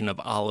pronunciation of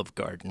Olive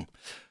Garden,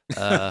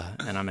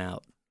 and I'm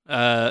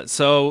out.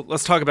 So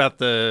let's talk about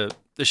the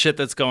shit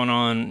that's going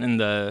on in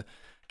the.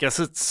 I guess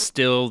it's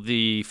still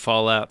the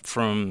fallout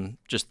from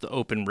just the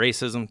open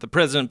racism. The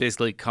president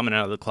basically coming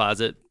out of the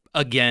closet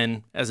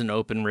again as an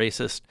open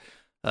racist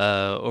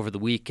over the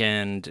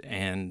weekend,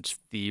 and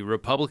the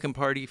Republican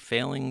Party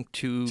failing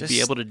to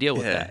be able to deal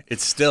with that.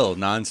 It's still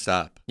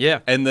nonstop. Yeah.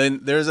 And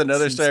then there's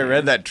another story I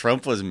read that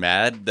Trump was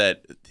mad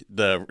that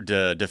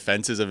the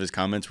defenses of his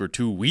comments were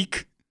too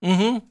weak.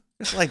 Mm-hmm.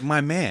 It's like,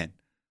 my man.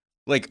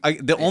 Like, I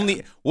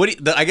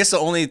guess the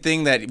only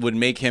thing that would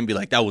make him be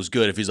like, that was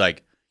good, if he's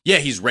like, yeah,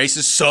 he's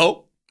racist,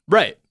 so?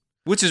 Right.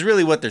 Which is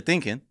really what they're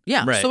thinking.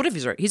 Yeah. Right. So what if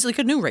he's right? He's like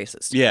a new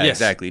racist. Yeah, Yes.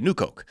 exactly. New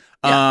Coke.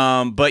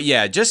 Yeah. But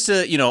yeah, just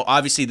to,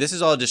 obviously this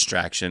is all a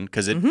distraction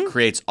because it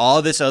creates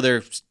all this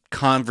other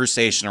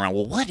conversation around,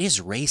 well, what is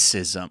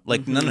racism?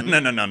 Like, no.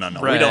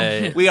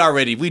 Right.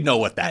 We know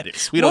what that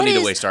is. We don't need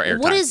to waste our airtime.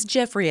 What is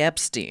Jeffrey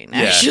Epstein? Yeah,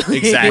 Actually?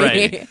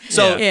 exactly. Right.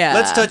 So Yeah.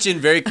 let's touch in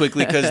very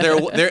quickly because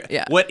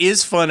Yeah. what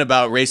is fun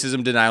about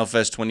Racism Denial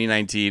Fest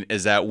 2019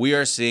 is that we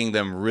are seeing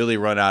them really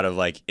run out of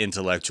like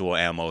intellectual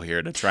ammo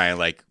here to try and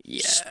like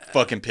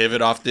fucking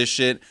pivot off this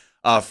shit.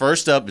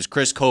 First up is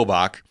Chris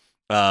Kobach.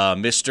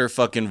 Mr.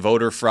 fucking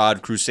voter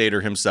fraud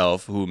crusader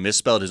himself, who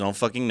misspelled his own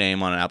fucking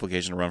name on an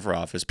application to run for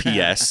office,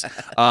 P.S.,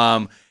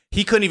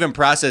 he couldn't even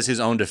process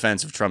his own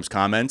defense of Trump's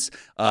comments.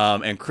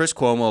 And Chris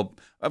Cuomo,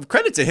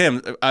 credit to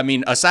him, I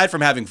mean, aside from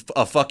having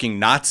a fucking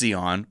Nazi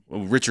on,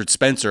 Richard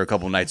Spencer a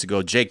couple nights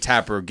ago, Jake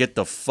Tapper, get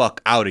the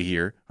fuck out of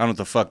here. I don't know what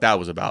the fuck that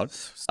was about.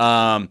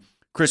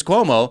 Chris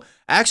Cuomo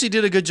actually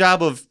did a good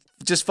job of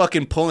just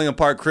fucking pulling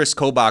apart Chris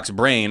Kobach's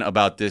brain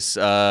about this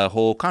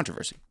whole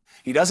controversy.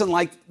 He doesn't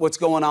like what's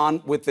going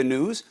on with the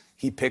news.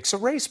 He picks a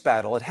race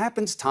battle. It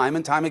happens time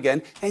and time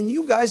again, and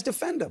you guys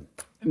defend him.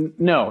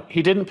 No,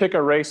 he didn't pick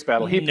a race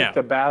battle. He picked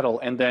a battle,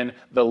 and then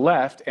the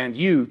left and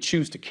you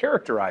choose to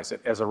characterize it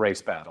as a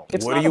race battle.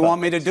 What do you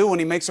want me to do when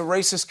he makes a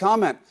racist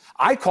comment?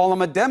 I call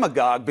him a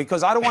demagogue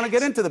because I don't want to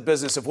get into the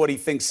business of what he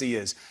thinks he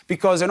is.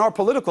 Because in our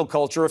political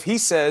culture, if he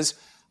says,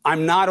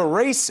 I'm not a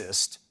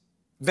racist,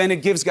 then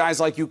it gives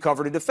guys like you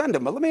cover to defend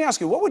him. But let me ask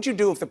you, what would you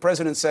do if the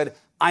president said,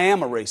 I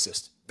am a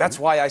racist? That's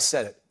why I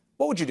said it.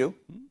 What would you do?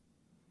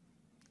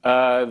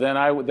 Then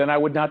I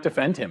would not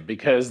defend him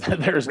because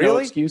there's no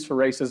excuse for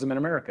racism in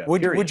America.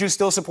 Would you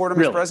still support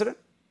him as president?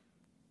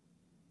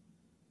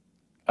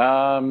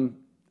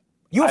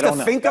 You have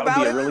to think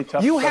about it. Really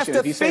tough you have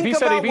question. to think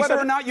about whether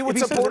or not you would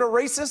support a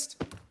racist?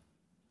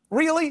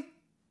 Really?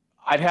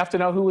 I'd have to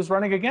know who was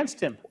running against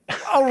him.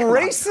 A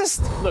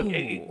racist? Look,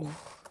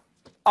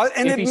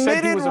 an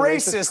admitted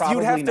racist,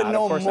 you'd have to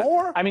know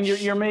more? I mean,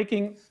 you're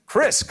making...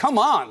 Chris, come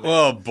on.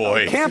 Oh,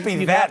 boy. It can't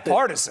be that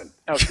partisan.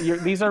 No,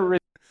 these are...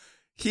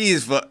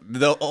 He's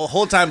the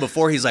whole time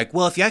before he's like,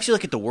 well, if you actually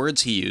look at the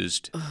words he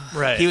used,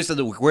 right? He was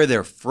where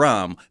they're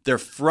from. They're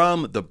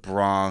from the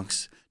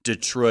Bronx,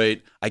 Detroit.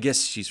 I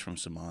guess she's from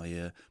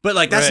Somalia, but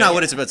like that's not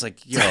what it's about. It's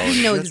like, yo,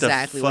 you know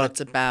exactly what it's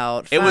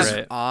about. It was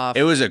off.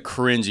 It was a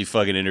cringy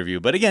fucking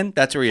interview, but again,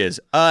 that's where he is.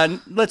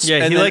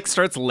 He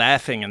starts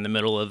laughing in the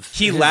middle of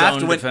his own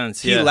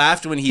defense. He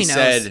laughed when he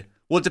said.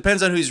 Well, it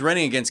depends on who he's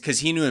running against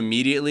because he knew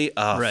immediately,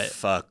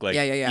 fuck, like,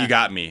 you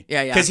got me.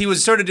 Yeah. Because he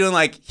was sort of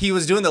doing he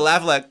was doing the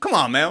laugh like, come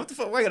on, man, what the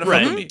fuck, why you gotta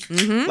fuck with me?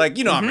 Mm-hmm. Like,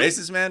 you know I'm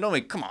racist, man, don't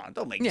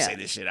make me say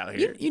this shit out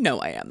here. You know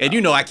I am. And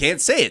you know I can't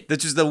say it.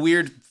 That's just the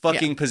weird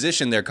fucking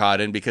position they're caught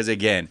in because,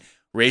 again,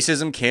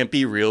 racism can't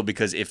be real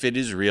because if it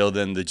is real,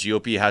 then the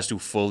GOP has to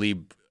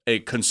fully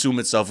consume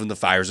itself in the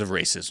fires of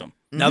racism.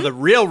 Now, the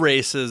real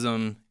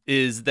racism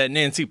is that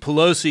Nancy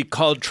Pelosi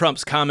called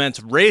Trump's comments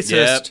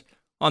racist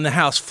on the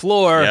House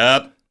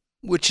floor,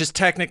 which is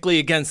technically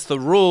against the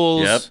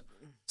rules.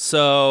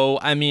 So,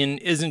 I mean,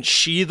 isn't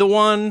she the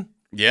one?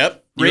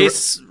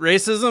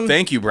 Racism?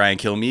 Thank you, Brian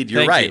Kilmeade.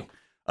 You're right.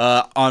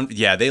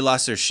 They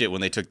lost their shit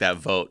when they took that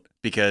vote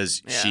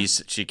because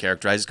she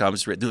characterizes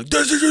comments right.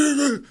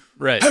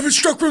 Haven't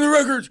struck from the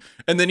records.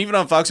 And then even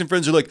on Fox and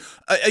Friends, they're like,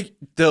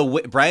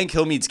 Brian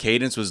Kilmeade's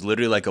cadence was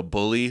literally like a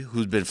bully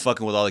who's been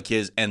fucking with all the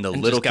kids, and the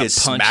little kid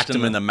smacked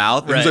him in the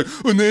mouth. Right. And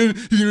he's like,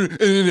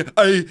 and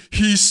then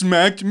he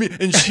smacked me,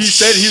 and she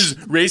said he was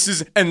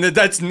racist, and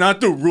that's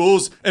not the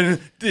rules,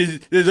 and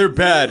they're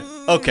bad.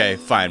 Okay,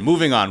 fine.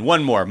 Moving on.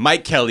 One more.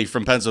 Mike Kelly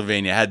from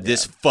Pennsylvania had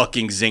this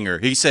fucking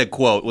zinger. He said,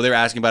 quote, they were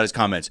asking about his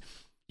comments.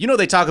 You know,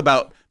 they talk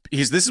about,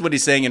 this is what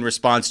he's saying in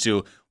response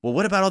to, well,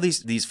 what about all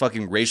these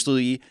fucking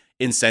racially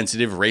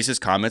insensitive, racist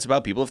comments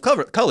about people of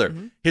color?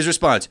 Mm-hmm. His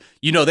response,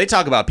 you know, they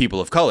talk about people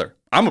of color.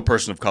 I'm a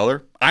person of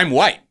color. I'm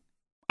white.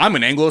 I'm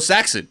an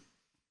Anglo-Saxon.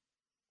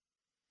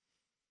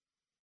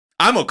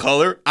 I'm a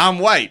color. I'm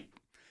white.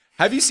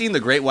 Have you seen The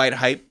Great White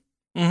Hype?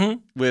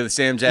 With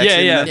Sam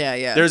Jackson?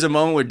 Yeah. There's a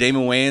moment where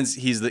Damon Wayans,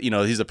 he's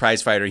the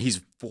prize fighter, and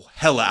he's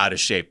hella out of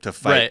shape to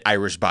fight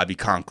Irish Bobby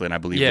Conklin, I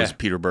believe was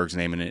Peter Berg's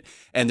name in it.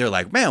 And they're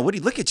like, man,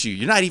 look at you.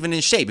 You're not even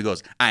in shape. He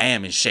goes, I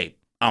am in shape.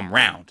 I'm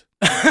round.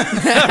 He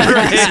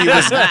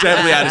was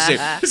definitely out of shape.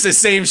 It's the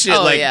same shit.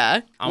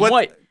 I'm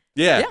white.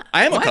 Yeah,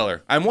 I am a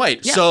color. I'm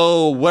white. Yeah.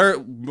 So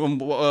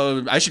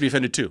I should be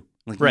offended too.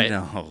 Like, right.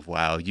 No,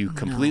 wow. You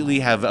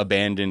completely have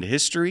abandoned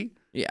history.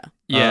 Yeah.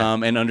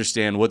 And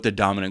understand what the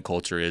dominant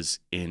culture is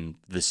in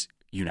this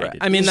United. Right.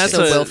 I mean, that's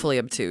so willfully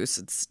obtuse.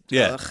 It's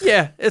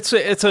It's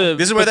a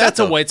this is where that's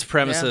a white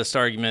supremacist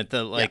argument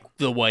that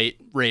the white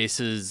race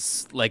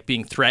is like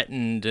being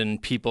threatened and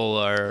people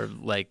are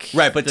like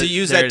but to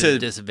use that to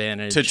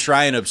disadvantage to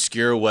try and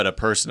obscure what a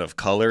person of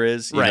color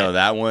is. You know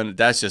that one.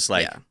 That's just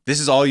like this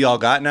is all y'all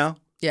got now.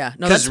 Yeah.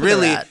 No, because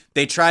really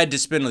they tried to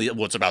spin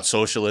it's about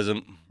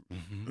socialism.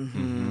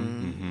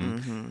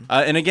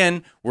 And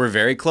again, we're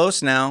very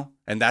close now.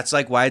 And that's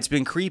like why it's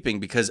been creeping,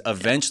 because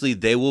eventually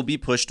they will be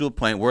pushed to a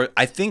point where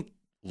I think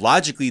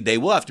logically they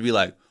will have to be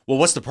like, well,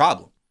 what's the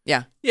problem?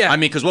 Yeah. I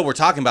mean, because what we're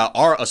talking about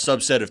are a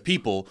subset of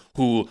people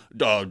who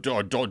don't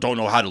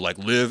know how to like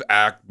live,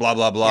 act, blah,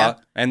 blah, blah. Yeah.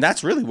 And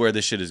that's really where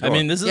this shit is going. I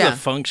mean, this is a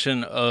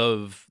function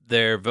of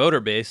their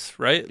voter base,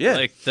 right? Yeah.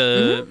 Like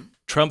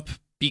Trump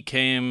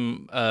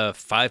became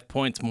 5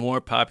 points more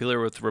popular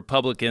with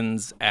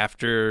Republicans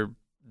after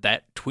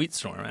that tweet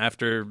storm,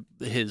 after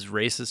his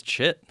racist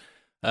shit.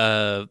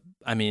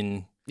 I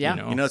mean, you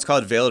know, it's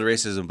called veiled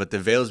racism, but the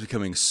veil is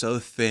becoming so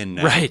thin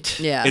now. Right.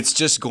 Yeah. It's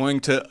just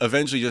going to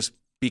eventually just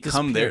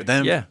become disappear.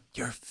 them. Yeah.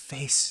 Your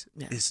face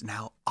is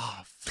now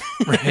off.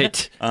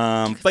 Right.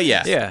 But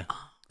yeah. Yeah.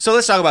 So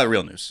let's talk about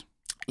real news.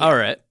 All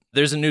right.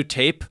 There's a new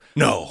tape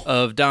No.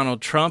 of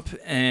Donald Trump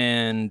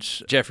and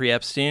Jeffrey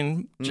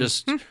Epstein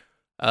just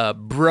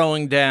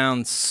broing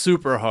down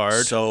super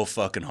hard So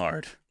fucking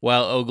hard.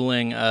 while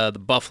ogling the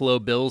Buffalo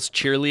Bills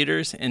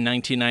cheerleaders in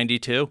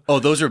 1992. Oh,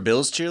 those are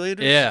Bills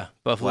cheerleaders? Yeah,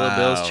 Buffalo Wow.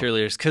 Bills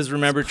cheerleaders. Because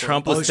remember,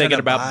 Trump was he's trying thinking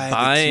to about buy the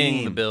buying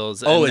team. the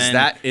Bills. Oh, and is then-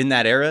 that in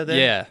that era then?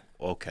 Yeah.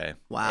 Okay.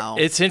 Wow.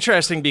 It's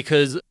interesting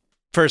because,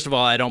 first of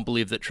all, I don't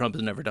believe that Trump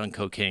has never done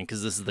cocaine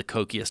because this is the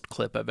cokiest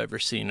clip I've ever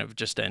seen of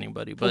just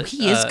anybody. But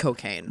he is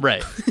cocaine.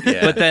 Right.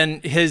 Yeah. But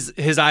then his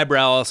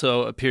eyebrow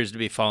also appears to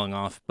be falling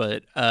off.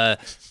 But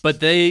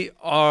they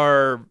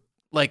are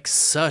like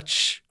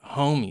such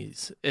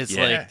homies. It's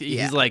Yeah. like he's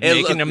Yeah. like It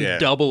making look- them yeah.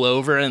 double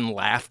over in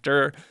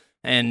laughter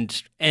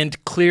and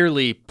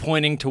clearly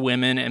pointing to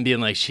women and being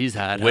like, she's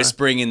hot. Huh?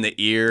 Whispering in the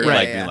ear, Right,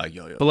 like yeah. being like,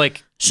 yo, yo. But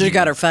like, Should have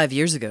got her 5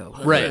 years ago.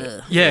 right.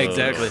 Ugh. Yeah,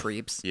 exactly.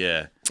 Creeps.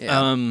 Yeah.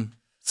 Yeah.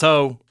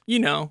 So,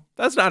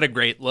 that's not a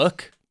great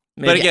look.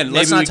 But again,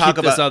 let's maybe not we talk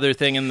keep this about- other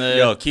thing in the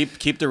Yo,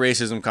 keep the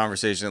racism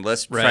conversation.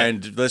 Let's try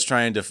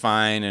and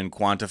define and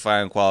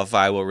quantify and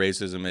qualify what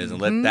racism is,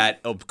 and let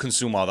that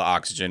consume all the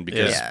oxygen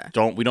because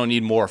Yeah. we don't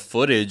need more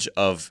footage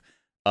of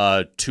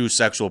two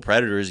sexual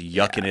predators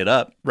yucking it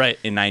up right.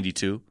 in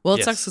 '92. Well, it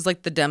Yes. sucks because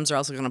like the Dems are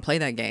also going to play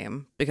that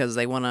game because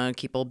they want to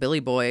keep old Billy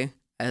Boy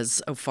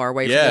as far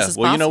away from Yeah. this as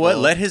Well, you know what?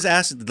 possible. Let his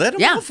ass. Let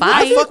him. Yeah, What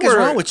fine. the fuck is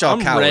wrong with y'all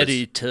I'm cowards?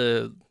 ready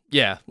to.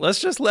 Yeah, let's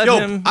just let Yo,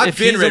 him. I've if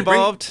been he's ready. Bring-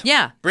 involved,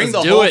 Yeah. Bring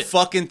Let's the do whole it.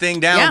 fucking thing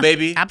down, Yeah,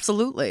 baby.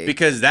 Absolutely.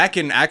 Because that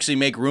can actually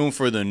make room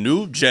for the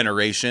new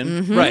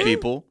generation Right. of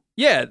people.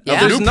 yeah. Yeah.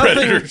 There's New nothing.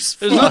 predators.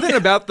 There's nothing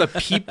about the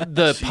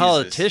Jesus.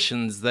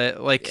 politicians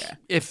that like.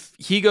 If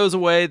he goes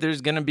away, there's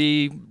gonna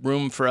be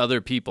room for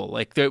other people.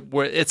 Like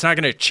it's not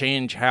gonna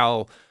change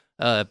how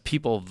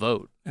people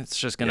vote. It's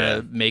just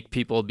gonna make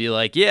people be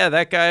like, yeah,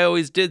 that guy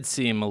always did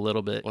seem a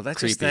little bit. Well, that's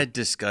creepy. just that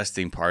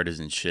disgusting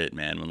partisan shit,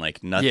 man. When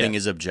like nothing Yeah.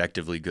 is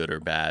objectively good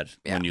or bad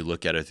when you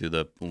look at it through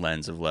the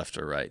lens of left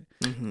or right.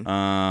 Mm-hmm.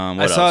 I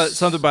What saw else?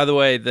 something, by the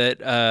way,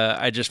 that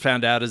I just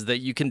found out is that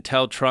you can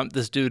tell Trump,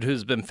 this dude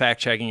who's been fact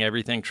checking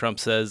everything Trump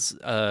says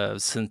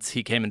since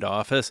he came into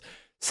office,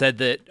 said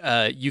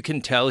that you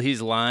can tell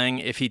he's lying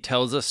if he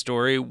tells a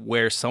story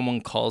where someone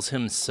calls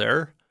him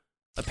sir.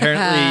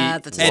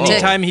 Apparently, That's a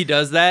anytime he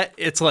does that,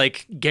 it's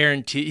like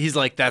guaranteed. He's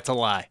like, that's a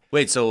lie.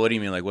 Wait, so what do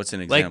you mean? Like, what's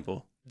an Like,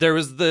 example? there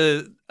was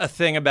a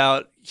thing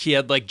about he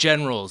had like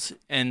generals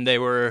and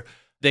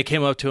they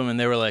came up to him and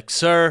they were like,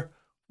 sir,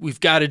 we've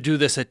got to do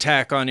this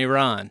attack on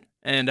Iran.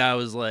 And I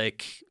was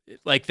like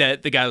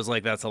that. The guy was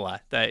like, that's a lie.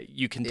 That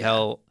you can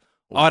tell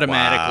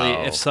automatically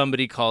Wow. if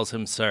somebody calls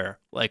him sir.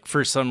 Like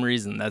for some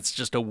reason, that's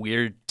just a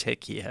weird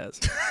tick he has.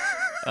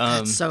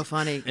 That's so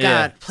funny. God,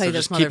 yeah, play so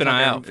this just keep an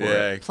eye motherfucker. out for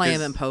Yeah, it. Play him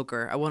 'cause- in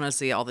poker. I want to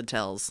see all the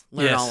tells.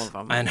 Learn Yes, all of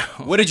them. I know.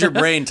 What did your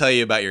brain tell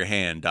you about your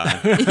hand, Don?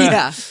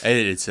 Yeah.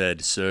 It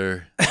said,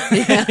 "Sir,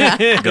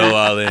 go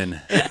all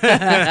in."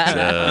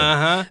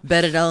 So,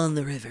 Bet it all in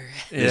the river.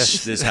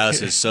 this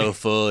house is so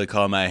full. They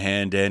call my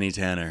hand Danny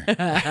Tanner.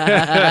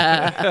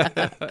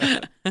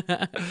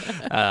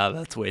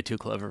 That's way too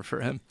clever for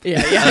him.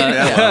 Yeah.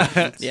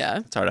 Yeah.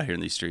 It's hard out here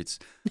in these streets.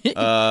 He's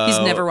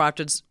never watched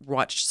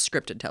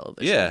scripted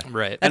television. Yeah,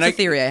 Right. That's a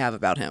theory I have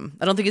about him.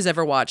 I don't think he's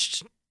ever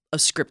watched a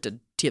scripted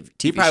TV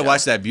He probably show.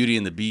 watched that Beauty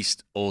and the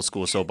Beast old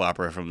school soap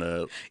opera from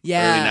the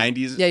Yeah. early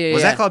 90s. Yeah.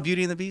 Was that called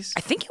Beauty and the Beast?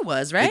 I think it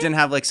was, It right? didn't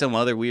have like some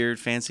other weird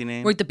fancy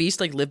name. Where the beast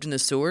like lived in the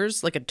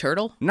sewers like a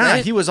turtle? Nah,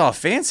 right? he was all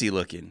fancy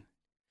looking.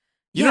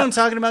 You know Yeah. what I'm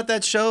talking about,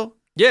 that show?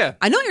 Yeah.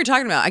 I know what you're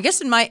talking about. I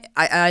guess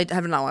I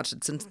have not watched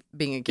it since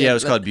being a kid. Yeah, it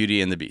was but- called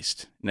Beauty and the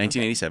Beast,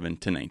 1987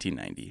 to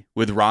 1990,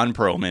 with Ron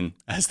Perlman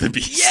as the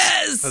Beast.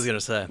 Yes! I was gonna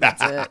say.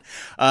 That's it.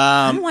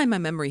 I don't know why in my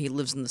memory he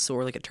lives in the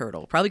sewer like a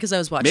turtle. Probably because I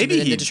was watching Maybe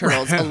the he- Ninja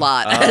Turtles a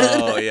lot.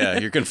 Oh, yeah,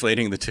 you're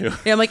conflating the two.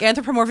 Yeah, I'm like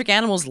anthropomorphic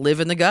animals live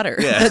in the gutter.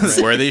 Yeah,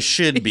 where they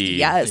should be.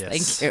 Yes,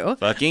 Yes. thank you.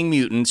 Fucking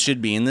mutants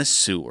should be in the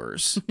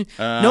sewers.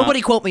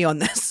 Nobody quote me on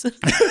this.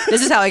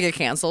 This is how I get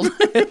canceled.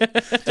 They're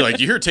like,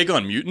 you hear take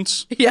on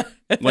mutants? Yeah.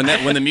 When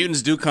the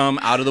mutants do come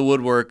out of the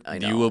woodwork,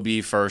 you will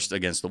be first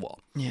against the wall.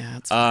 Yeah,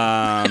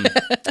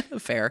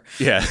 it's fair.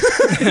 Yeah.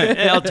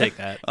 I'll take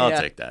that. I'll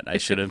Yeah. take that. I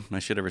should have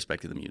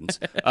respected the mutants.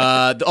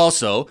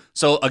 Also,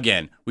 so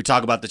again, we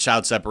talk about the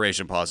child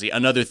separation policy.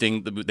 Another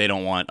thing that they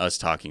don't want us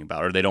talking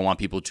about, or they don't want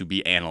people to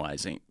be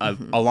analyzing.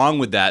 Along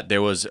with that,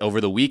 there was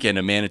over the weekend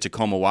a man in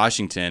Tacoma,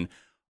 Washington,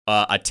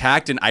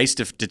 attacked an ICE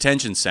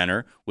detention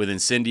center with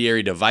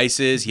incendiary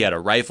devices. He had a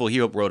rifle. He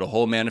wrote a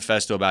whole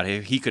manifesto about how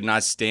he could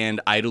not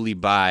stand idly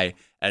by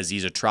as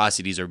these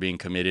atrocities are being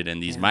committed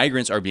and these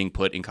migrants are being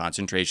put in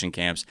concentration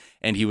camps.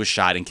 And he was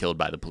shot and killed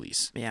by the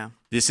police. Yeah.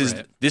 This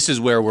is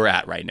where we're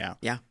at right now.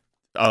 Yeah.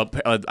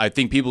 I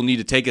think people need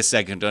to take a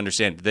second to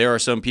understand there are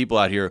some people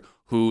out here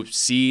who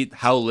see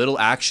how little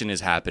action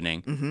is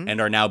happening and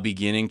are now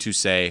beginning to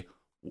say,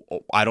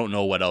 I don't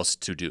know what else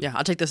to do. Yeah,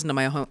 I'll take this into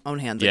my own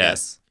hands, I Yeah.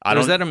 guess. There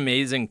was that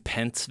amazing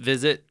Pence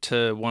visit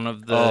to one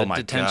of the Oh my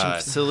detention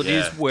God.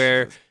 facilities Yeah.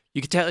 where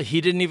You could tell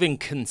he didn't even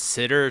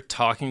consider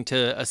talking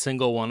to a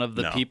single one of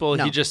the people.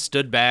 No. He just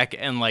stood back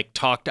and like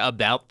talked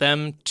about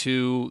them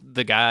to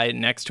the guy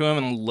next to him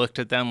and looked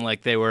at them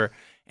like they were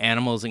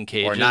animals in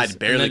cages. Or not, and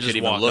barely then could just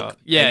even walk look off.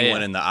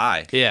 anyone in the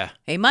eye. Yeah.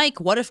 Hey, Mike,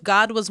 what if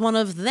God was one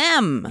of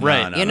them?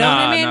 Right. You know what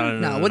I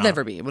mean? No, it would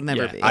never be. It would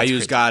never Yeah. be. I use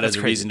crazy. God That's as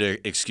a crazy. reason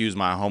to excuse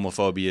my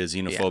homophobia,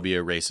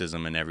 xenophobia,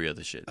 racism, and every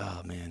other shit.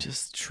 Oh man,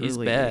 Just he's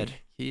truly bad.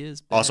 He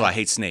is bad. Also, I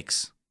hate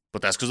snakes,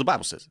 but that's because the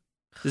Bible says it.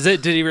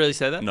 Did he really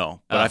say that?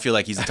 No, but I feel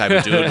like he's the type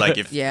of dude, like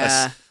if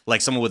Yeah.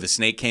 like someone with a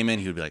snake came in,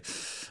 he would be like,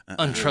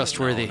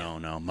 Untrustworthy.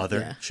 No, mother,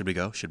 Yeah. should we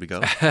go? Should we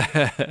go?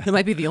 It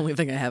might be the only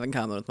thing I have in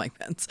common with Mike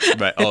Pence.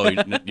 Right. Oh,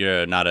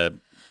 you're not a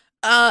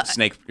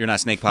snake. You're not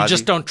snake You posse.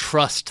 just don't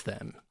trust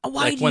them. Why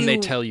like do when they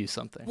you- tell you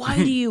something. Why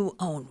do you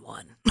own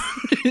one?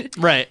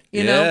 Right.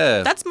 You Yeah.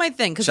 know, that's my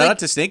thing. Because Shout out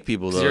to snake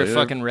people though. you're a They're-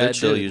 fucking they're red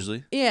chill dude.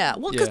 usually. yeah,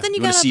 well, because Yeah. then You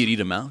you want to gotta see it eat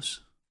a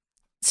mouse?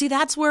 see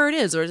that's where it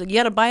is. Or you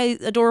gotta buy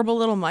adorable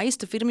little mice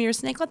to feed them your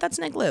snake. Let that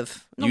snake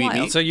live in the You eat wild.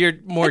 meat? So you're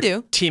more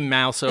do. team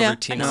mouse over Yeah,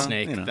 team I know.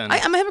 snake You know. than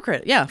I'm a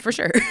hypocrite. Yeah, for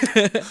sure.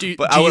 do you,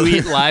 But do I you would-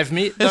 eat live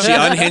meat? though? She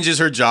unhinges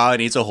her jaw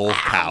and eats a whole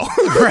cow.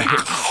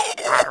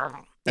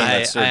 I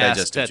That's her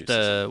asked digestive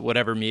that the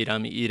whatever meat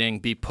I'm eating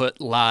be put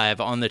live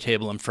on the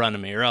table in front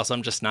of me, or else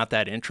I'm just not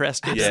that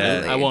interested. Yeah,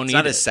 Absolutely. I won't it's eat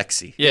not it. as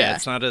sexy. Yeah, Yeah.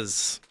 it's not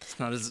as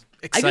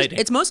exciting.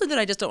 It's mostly that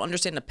I just don't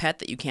understand a pet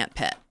that you can't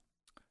pet.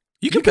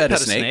 You can could pet a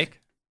snake.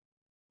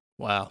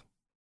 Wow,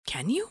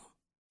 Can you?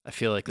 I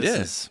feel like this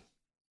Yeah. is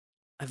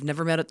I've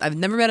never met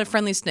a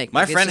friendly snake.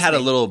 My Maybe it's friend just had a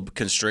me. little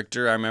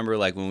constrictor. I remember,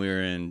 like when we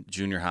were in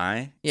junior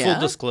high. Yeah.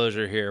 full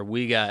disclosure here.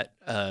 We got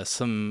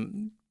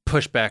some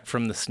pushback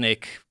from the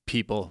snake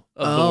people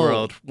of the Oh.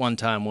 world one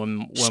time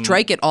when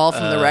Strike it all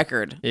from the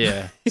record.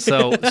 Yeah,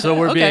 so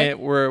we're Okay. being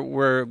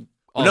we're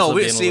also No,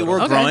 we being a see little- we're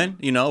Okay. growing.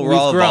 You know, we're We've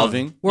all grown.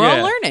 evolving. We're Yeah.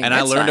 all learning. And I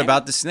That's learned fine.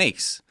 about the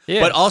snakes.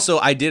 Yeah. But also,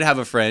 I did have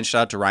a friend.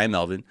 Shout out to Ryan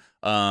Melvin.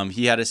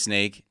 He had a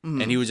snake,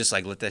 Mm-hmm. and he would just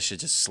like let that shit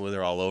just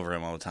slither all over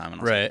him all the time. And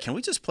I was Right. like, can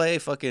we just play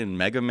fucking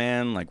Mega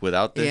Man like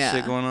without this Yeah.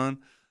 shit going on?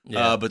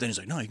 Yeah. But then he's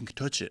like, no, you can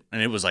touch it,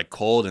 and it was like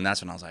cold, and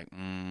that's when I was like,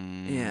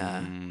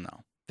 Yeah.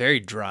 no, very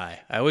dry.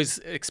 I always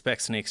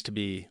expect snakes to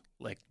be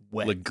like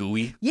wet. like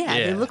gooey. Yeah,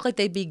 they Yeah. look like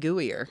they'd be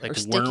gooier Like or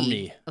sticky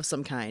wormy. of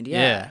some kind. yeah,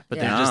 Yeah, but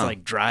yeah. they're just Yeah.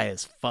 like dry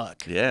as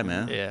fuck. Yeah,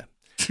 man. Yeah.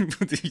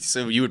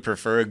 So you would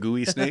prefer a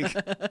gooey snake?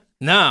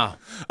 No.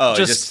 Oh,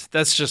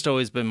 That's just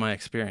always been my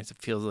experience. It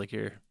feels like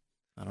you're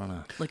I don't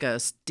know. like a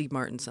Steve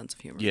Martin sense of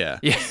humor. yeah.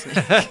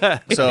 Yeah.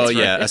 So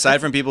yeah, aside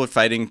from people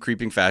fighting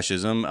creeping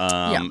fascism,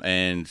 Yeah.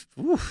 and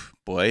oof,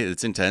 boy,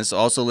 it's intense.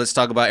 Also, let's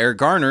talk about Eric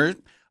Garner,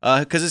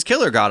 because his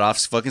killer got off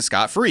fucking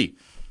scot-free,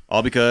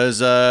 all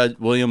because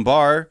William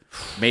Barr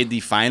made the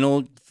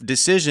final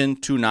decision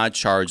to not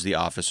charge the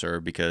officer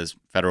because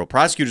federal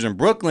prosecutors in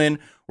Brooklyn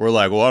were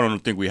like, well, I don't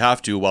think we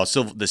have to, while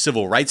the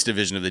Civil Rights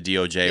Division of the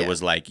DOJ Yeah.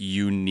 was like,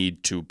 you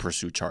need to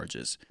pursue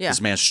charges. Yeah.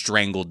 This man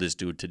strangled this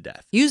dude to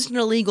death. Used an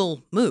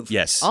illegal move.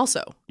 Yes.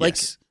 Also, like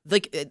Yes.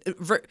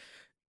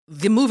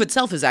 the move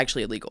itself is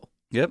actually illegal,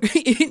 Yep.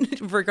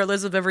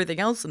 regardless of everything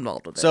else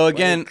involved with it. So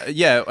again, Like,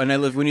 yeah,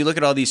 and when you look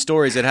at all these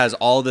stories, it has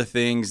all the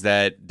things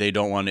that they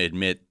don't want to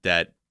admit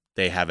that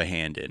they have a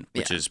hand in,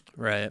 which Yeah. is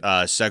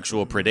Right.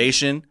 sexual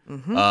predation,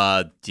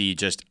 the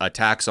just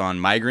attacks on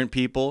migrant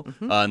people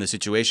in the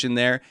situation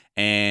there,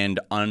 and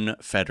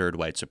unfettered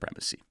white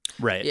supremacy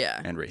Right.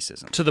 yeah, and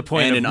racism. To the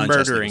point And of an unjust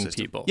legal murdering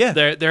system. people. Yeah.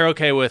 They're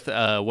okay with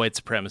white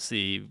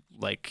supremacy,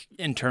 like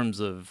in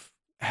terms of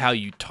how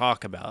you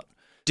talk about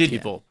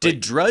people. Did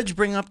Drudge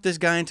bring up this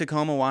guy in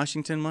Tacoma,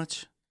 Washington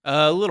much?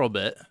 A little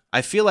bit.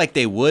 I feel like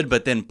they would,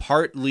 but then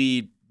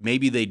partly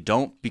maybe they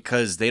don't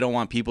because they don't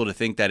want people to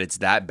think that it's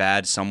that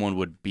bad. Someone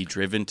would be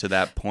driven to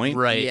that point.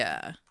 Right.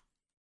 yeah.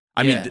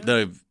 I Yeah.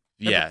 mean,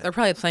 They're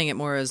probably playing it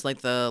more as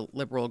like the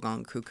liberal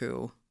gone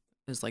cuckoo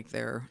is like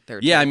their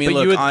Yeah, I mean, But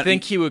look, you would on-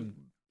 think he would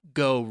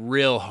go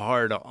real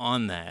hard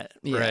on that,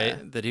 Yeah.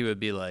 right? That he would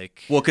be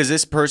like, well, because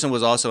this person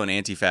was also an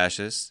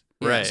anti-fascist,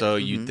 Right. So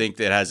you'd think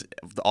that it has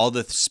all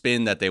the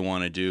spin that they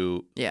want to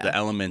do. Yeah. The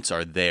elements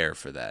are there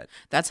for that.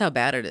 That's how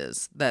bad it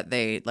is that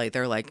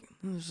they're like,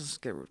 "Let's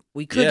just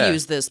we could Yeah.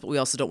 use this, but we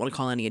also don't want to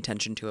call any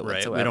attention to it right,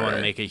 whatsoever. we don't want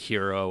to make a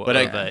hero But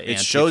of it a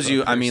shows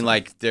you. Antifa I mean, person.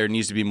 like there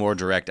needs to be more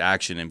direct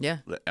action. And Yeah.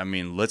 I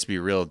mean, let's be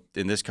real.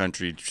 In this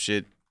country,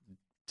 shit,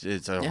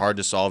 it's Yeah. hard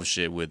to solve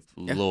shit with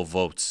little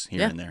votes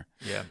here Yeah. and there.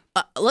 yeah.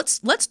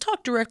 Let's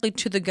talk directly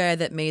to the guy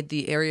that made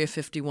the Area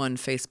 51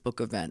 Facebook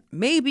event.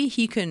 Maybe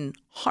he can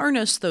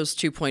harness those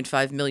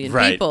 2.5 million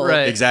people,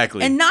 right.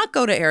 Exactly. and not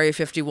go to Area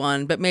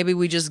 51, but maybe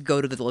we just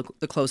go to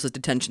the closest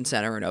detention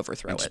center and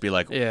overthrow And it. just be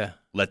like, Yeah.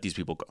 let these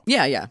people go.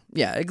 Yeah,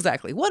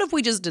 exactly. What if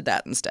we just did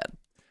that instead?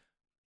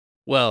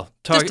 Well,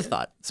 Just a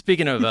thought.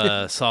 Speaking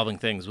of solving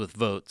things with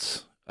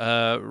votes,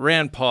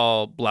 Rand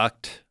Paul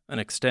blocked an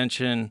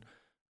extension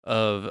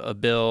of a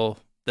bill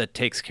that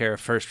takes care of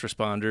first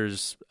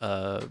responders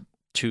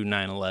to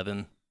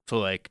 9/11. So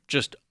like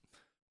just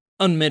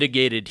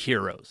unmitigated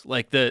heroes,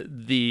 like the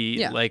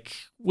like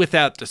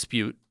without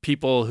dispute,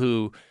 people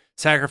who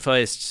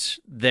sacrificed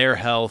their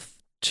health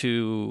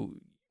to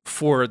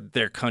for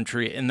their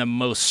country in the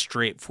most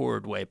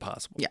straightforward way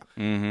possible. Yeah.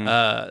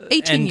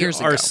 18 and years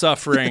are ago.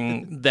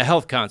 suffering the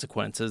health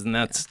consequences, and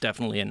that's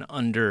definitely an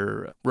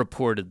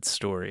underreported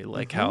story,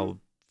 like how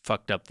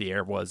fucked up the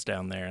air was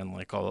down there and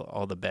like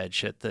all the bad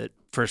shit that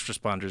first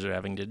responders are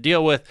having to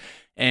deal with.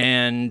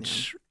 And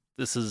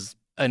this is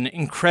an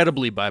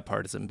incredibly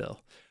bipartisan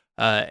bill.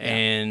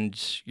 And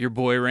your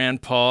boy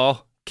Rand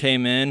Paul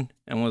came in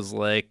and was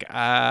like,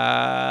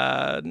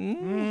 I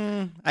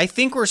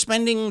think we're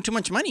spending too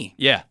much money.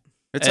 yeah.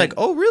 It's And- like,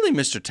 oh, really,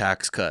 Mr.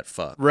 Tax Cut?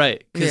 Fuck.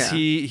 Right, because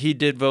Yeah. he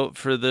did vote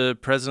for the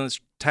president's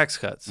tax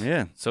cuts.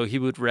 Yeah. So he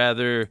would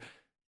rather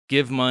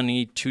give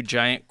money to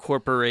giant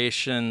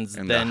corporations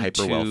And the than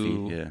hyper-wealthy,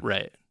 to yeah.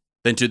 right.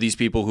 Than to these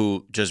people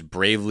who just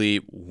bravely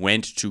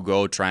went to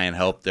go try and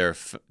help their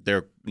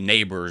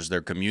neighbors,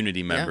 their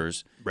community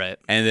members. Right.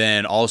 And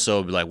then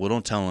also be like, well,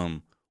 don't tell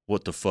them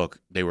what the fuck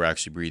they were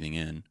actually breathing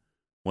in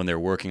when they're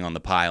working on the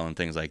pile and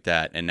things like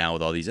that. And now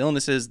with all these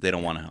illnesses, they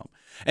don't want to help.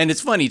 And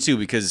it's funny, too,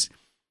 because,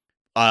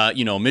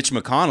 Mitch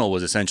McConnell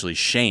was essentially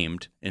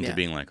shamed into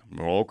being like,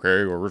 well,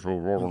 okay.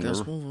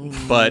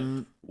 But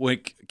when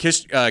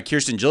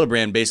Kirsten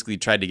Gillibrand basically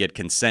tried to get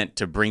consent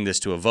to bring this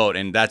to a vote,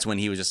 and that's when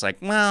he was just like,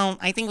 well,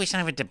 I think we should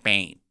have a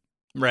debate.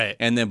 Right.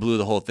 And then blew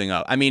the whole thing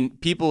up. I mean,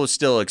 people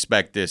still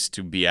expect this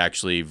to be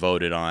actually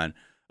voted on,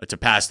 to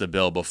pass the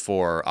bill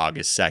before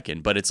August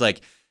 2nd. But it's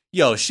like,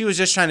 yo, she was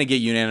just trying to get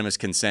unanimous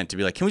consent to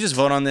be like, can we just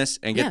vote on this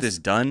and get Yes. this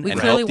done We and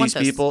clearly help want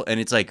these this. people? And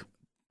it's like,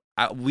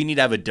 we need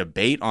to have a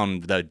debate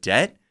on the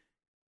debt.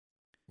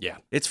 Yeah.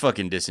 It's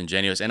fucking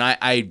disingenuous. And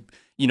I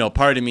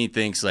part of me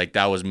thinks like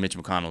that was Mitch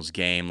McConnell's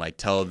game. Like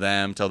tell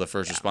the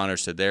first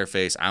responders to their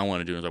face, I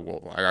want to do it. It's like,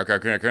 well, I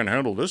can't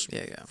handle this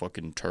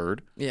fucking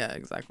turd. Yeah,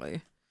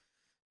 exactly.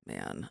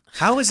 Man.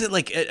 How is it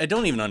like, I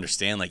don't even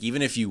understand. Like,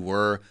 even if you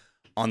were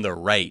on the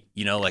right,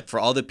 like for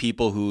all the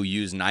people who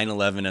use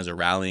 9/11 as a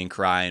rallying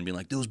cry and be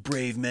like, those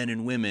brave men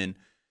and women,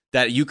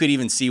 that you could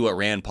even see what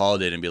Rand Paul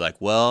did and be like,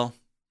 well,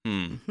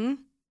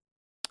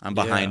 I'm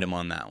behind him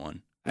on that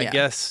one. I Yeah.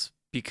 guess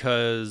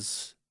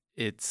because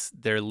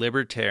they're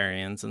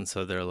libertarians, and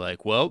so they're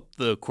like, well,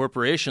 the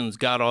corporations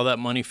got all that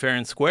money fair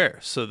and square,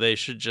 so they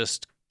should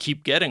just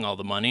keep getting all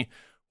the money.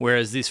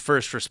 Whereas these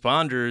first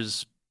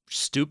responders,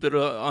 stupid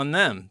on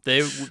them.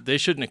 They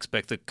shouldn't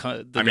expect the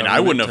I mean, I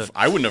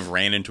wouldn't have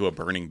ran into a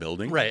burning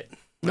building. Right.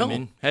 No. I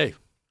mean, hey,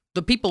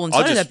 The people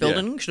inside of just- that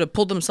building should have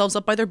pulled themselves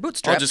up by their I'll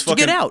bootstraps just to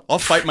get out. I'll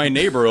fight my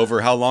neighbor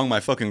over how long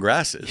my fucking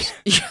grass is.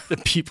 the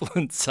people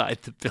inside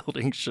the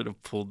building should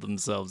have pulled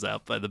themselves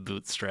out by the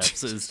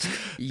bootstraps.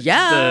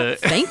 Yeah,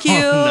 thank you.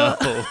 No.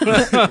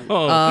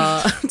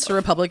 It's a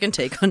Republican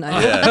take on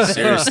 9/11. Yeah,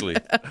 seriously.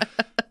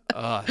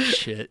 Oh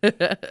shit.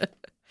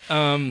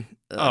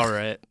 All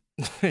right.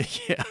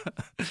 Yeah.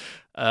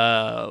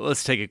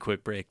 Let's take a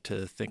quick break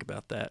to think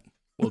about that.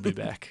 We'll be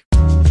back.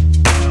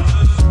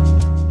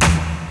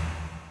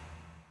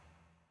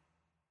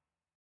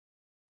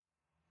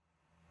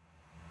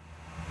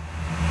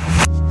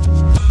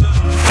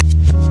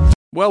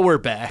 Well, we're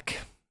back,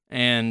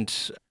 and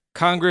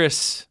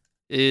Congress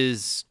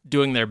is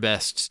doing their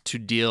best to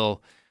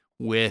deal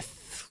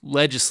with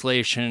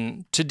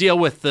legislation to deal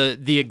with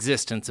the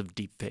existence of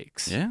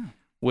deepfakes. Yeah.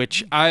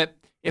 Which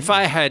if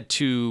I had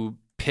to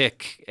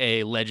pick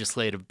a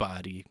legislative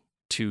body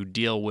to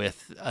deal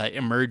with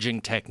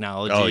emerging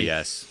technology, Oh,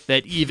 yes.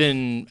 that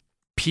even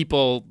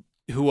people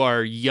who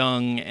are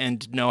young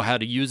and know how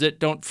to use it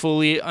don't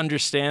fully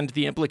understand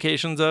the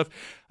implications of,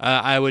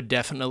 I would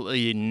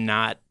definitely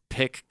not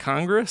pick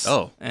Congress.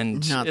 Oh.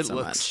 and Not it so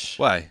looks much.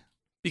 Why?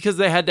 because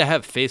they had to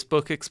have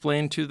Facebook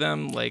explain to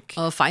them, like,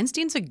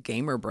 Feinstein's a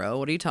gamer, bro.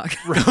 What are you talking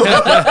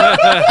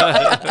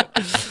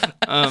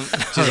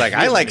She's like,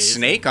 I like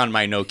Snake on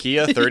my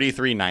Nokia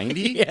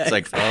 3390. It's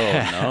like, oh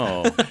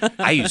no,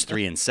 I use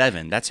 3 and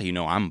 7. That's how you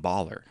know I'm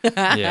baller.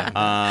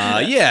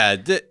 yeah,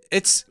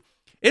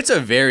 It's a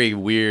very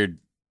weird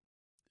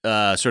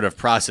sort of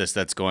process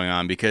that's going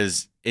on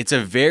because it's a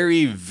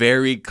very,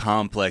 very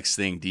complex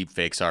thing.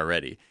 Deepfakes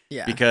already,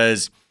 Yeah.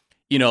 because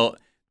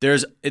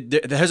there's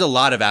a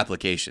lot of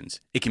applications.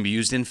 It can be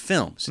used in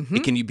films.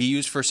 It can be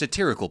used for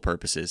satirical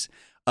purposes,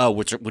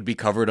 which would be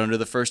covered under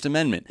the First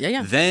Amendment.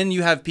 Yeah. Then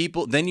you have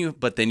then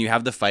you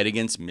have the fight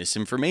against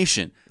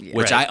misinformation,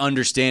 which I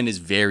understand is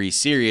very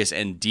serious,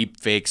 and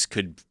deepfakes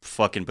could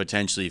fucking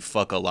potentially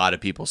fuck a lot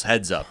of people's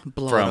heads up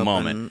for it a open,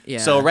 moment. yeah.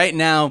 So right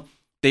now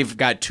they've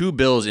got 2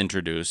 bills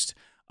introduced.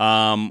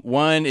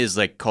 One is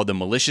called the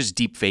Malicious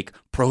Deepfake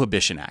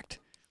Prohibition Act,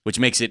 which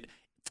makes it,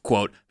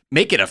 quote,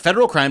 make it a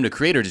federal crime to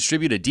create or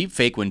distribute a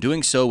deepfake when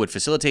doing so would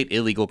facilitate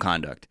illegal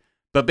conduct.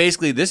 But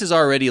basically, this is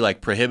already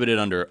prohibited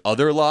under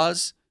other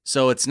laws,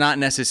 so it's not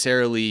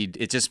necessarily.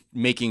 It's just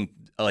making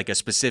a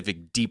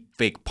specific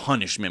deepfake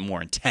punishment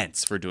more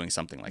intense for doing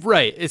something like that.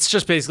 right. It's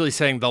just basically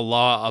saying the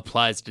law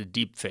applies to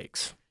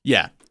deepfakes.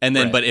 Yeah, and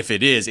then Right. but if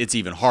it is, it's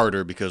even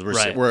harder because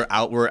Right. we're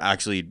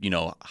actually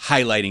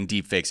highlighting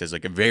deepfakes as a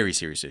very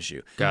serious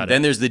issue. Got it.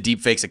 Then there's the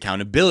Deepfakes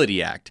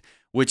Accountability Act,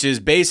 which is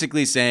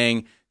basically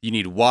saying you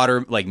need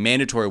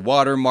mandatory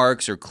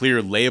watermarks or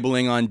clear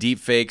labeling on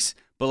deepfakes.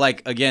 But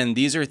like again,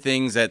 these are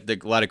things that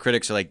a lot of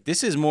critics are like,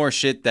 this is more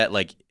shit that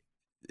like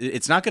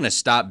it's not going to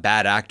stop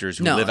bad actors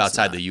who live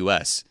outside the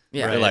U.S.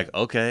 Yeah. They're like,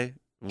 okay,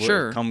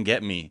 Sure. come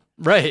get me.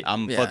 Right.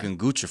 I'm fucking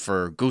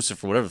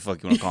Guccifer, whatever the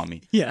fuck you want to call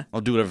me. Yeah.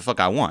 I'll do whatever the fuck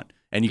I want.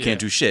 And you can't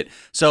do shit.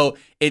 So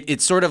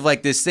it's sort of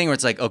like this thing where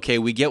it's like, okay,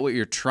 we get what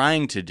you're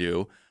trying to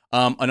do.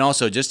 And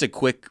also, just a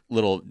quick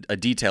little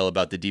detail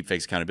about the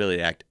Deepfakes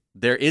Accountability Act.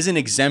 There is an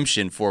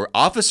exemption for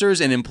officers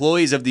and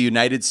employees of the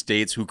United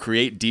States who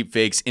create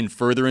deepfakes in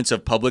furtherance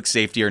of public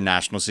safety or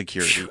national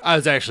security. I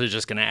was actually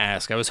just going to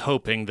ask. I was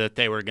hoping that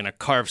they were going to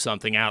carve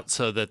something out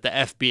so that the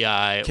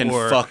FBI Can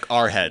fuck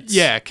our heads.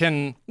 Yeah,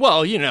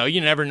 well, you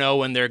never know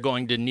when they're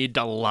going to need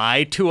to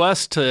lie to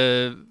us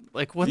to,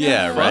 like, what the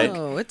fuck? Right.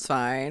 Oh, it's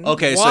fine.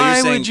 Okay, so Why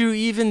you're saying, would you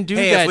even do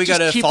hey, that? if we Just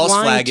gotta keep false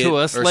lying flag to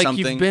it us or like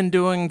something. you've been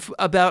doing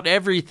about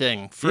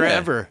everything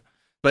forever.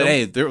 But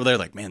hey, they're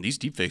like, man, these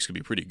deepfakes could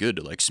be pretty good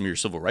to like smear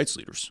civil rights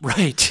leaders.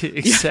 Right,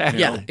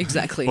 exactly. Yeah,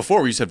 exactly.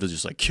 Before we used to have to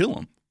just like kill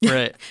them.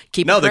 Right.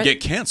 Now they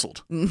get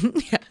canceled.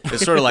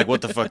 It's sort of like,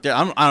 what the fuck?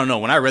 I don't know.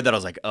 When I read that, I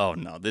was like, oh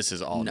no, this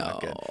is all not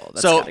good.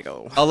 That's So gotta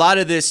go. a lot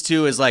of this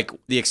too is like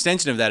the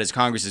extension of that is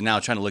Congress is now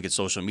trying to look at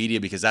social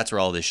media because that's where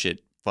all this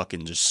shit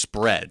fucking just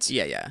spreads.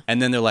 Yeah.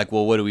 And then they're like,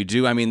 well, what do we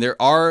do? I mean,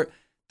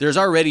 there's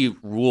already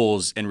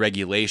rules and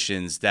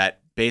regulations that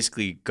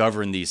basically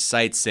govern these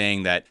sites,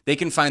 saying that they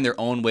can find their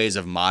own ways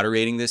of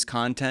moderating this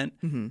content.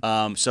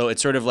 So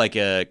it's sort of like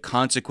a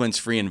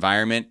consequence-free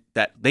environment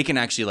that they can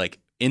actually like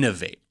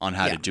innovate on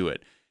how to do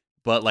it.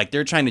 But like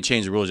they're trying to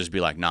change the rules, just be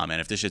like, nah, man,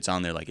 if this shit's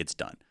on there, like it's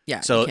done. Yeah.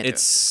 So you can't do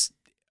it's,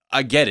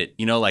 I get it.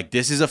 Like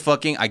this is a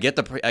fucking, I get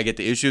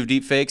the issue of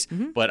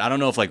deepfakes, but I don't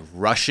know if like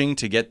rushing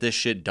to get this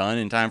shit done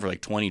in time for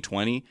like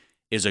 2020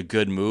 is a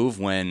good move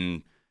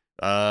when.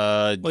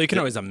 Well, you can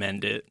always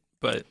amend it,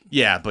 but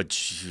yeah, but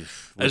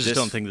I just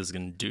don't think this is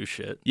going to do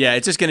shit. Yeah,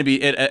 it's just going to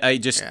be.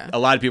 A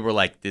lot of people are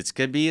like, this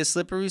could be a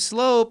slippery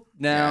slope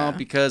now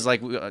because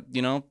like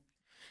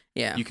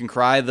Yeah. you can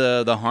cry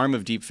the harm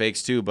of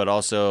deepfakes too, but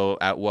also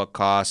at what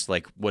cost?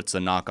 Like, what's the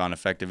knock-on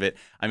effect of it?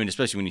 I mean,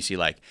 especially when you see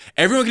like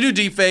everyone can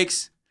do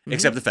deepfakes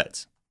except the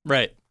feds.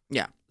 Right.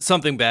 Yeah.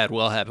 Something bad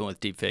will happen with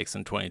deepfakes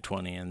in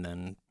 2020, and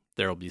then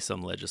there will be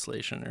some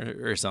legislation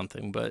or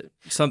something, but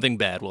something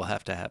bad will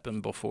have to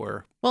happen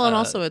before. Well, and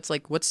also it's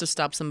like, what's to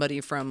stop somebody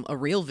from a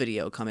real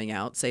video coming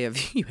out, say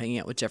of you hanging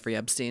out with Jeffrey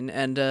Epstein,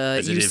 and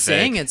you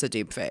saying it's a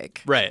deep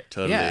fake? Right.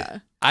 Totally. Yeah.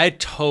 I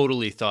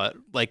totally thought,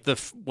 like,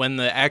 when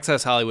the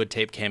Access Hollywood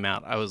tape came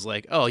out, I was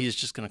like, oh, he's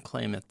just going to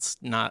claim it's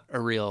not a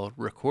real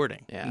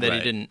recording. Yeah. And that Right.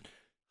 he didn't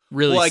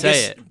really Well, I say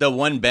guess it. the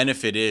one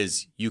benefit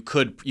is you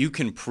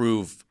can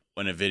prove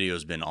when a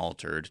video's been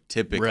altered,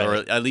 typically, or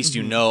Right. at least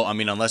I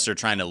mean, unless they're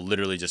trying to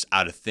literally just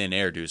out of thin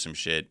air do some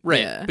shit. Right.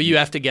 Yeah. But you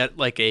have to get,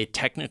 like, a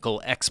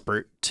technical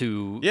expert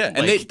to Yeah, and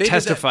like, they did that.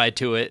 testify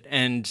to it,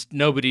 and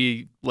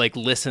nobody, like,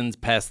 listens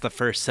past the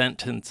first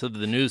sentence of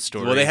the news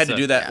story. Well, they had to so-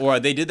 do that, or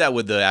they did that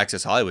with the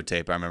Access Hollywood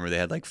tape. I remember they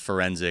had like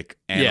forensic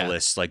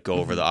analysts like go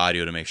over the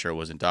audio to make sure it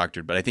wasn't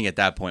doctored. But I think at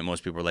that point,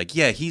 most people were like,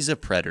 "Yeah, he's a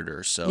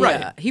predator." So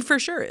Yeah. He for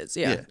sure is.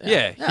 Yeah.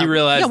 Yeah, he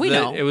realized we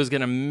that know. it was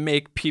going to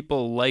make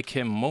people like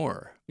him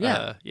more.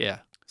 Yeah. Yeah.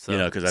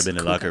 So because I've been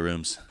in locker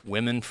rooms.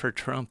 Women for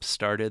Trump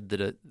started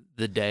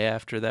the day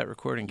after that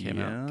recording came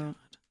out.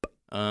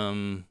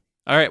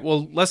 All right,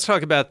 well, let's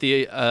talk about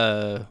the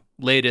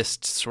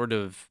latest sort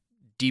of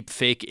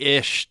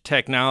deepfake-ish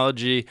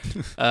technology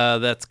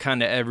that's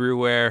kind of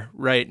everywhere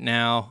right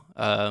now.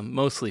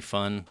 Mostly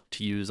fun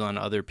to use on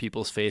other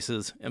people's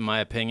faces, in my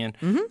opinion.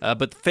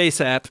 But the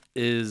Face app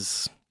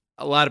is,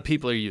 a lot of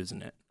people are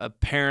using it.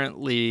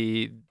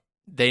 Apparently,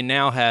 they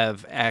now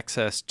have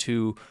access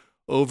to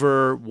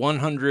over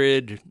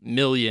 100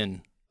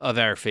 million of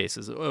our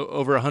faces.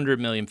 Over 100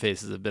 million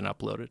faces have been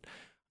uploaded.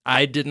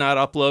 I did not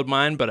upload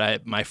mine,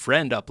 but my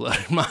friend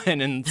uploaded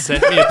mine and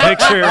sent me a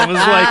picture and was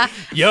like,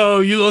 yo,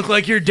 you look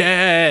like your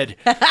dad.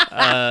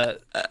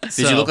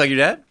 Did you look like your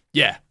dad?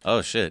 Yeah.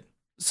 Oh shit.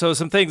 So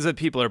some things that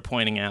people are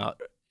pointing out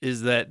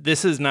is that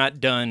this is not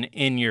done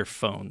in your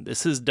phone.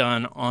 This is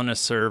done on a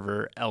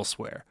server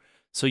elsewhere.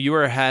 So you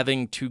are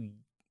having to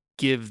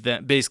give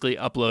them, basically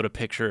upload a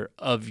picture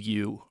of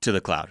you. To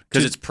the cloud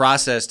because it's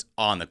processed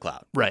on the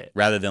cloud, Right.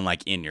 rather than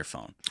like in your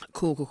phone.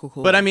 Cool.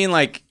 But I mean,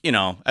 like,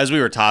 as we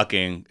were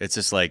talking, it's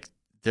just like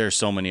there's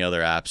so many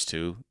other apps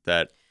too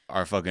that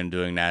are fucking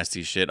doing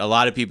nasty shit. A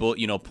lot of people,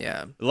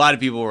 Yeah. a lot of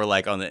people were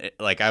like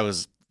I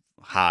was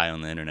high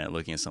on the internet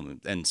looking at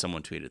something, and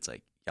someone tweeted, it's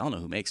like, y'all know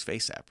who makes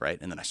FaceApp, right?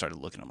 And then I started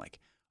looking, I'm like,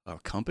 a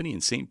company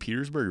in St.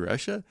 Petersburg,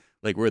 Russia,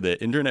 like where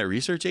the Internet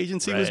Research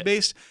Agency was Right.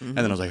 based. And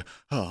then I was like,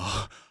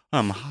 oh,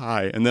 I'm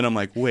high. And then I'm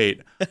like,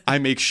 wait, I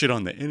make shit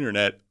on the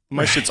internet.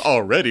 My shit's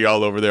already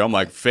all over there. I'm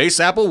like,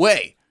 FaceApp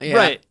away. Yeah.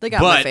 Right. They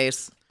got my But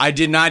face. I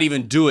did not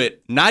even do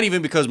it, not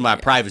even because of my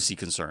privacy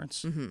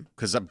concerns.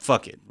 Because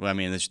fuck it. Well, I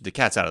mean, the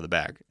cat's out of the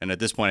bag. And at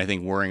this point, I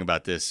think worrying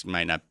about this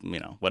might not,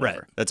 whatever.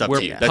 Right. That's up We're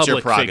to you. That's your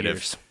public prerogative.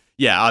 figures.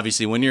 Yeah,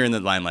 obviously, when you're in the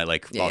limelight,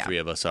 like all Yeah. three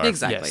of us are.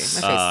 Exactly.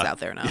 Yes. My face is out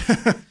there now.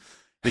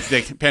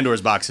 The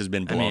Pandora's box has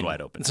been blown wide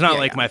open. It's not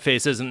like my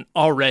face isn't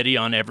already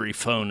on every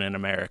phone in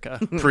America.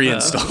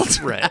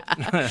 Pre-installed. Right.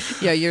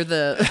 Yeah, you're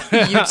the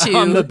U2.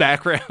 On the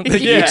background. The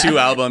U2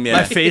 album, yeah.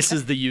 My face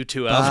is the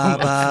U2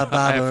 album.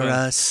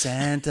 Barbara,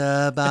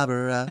 Santa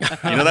Barbara.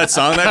 You know that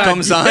song that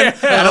comes on? And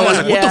I was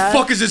like, what the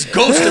fuck is this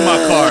ghost in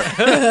my car?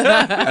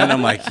 And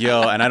I'm like,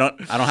 yo, and I don't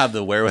have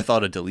the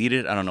wherewithal to delete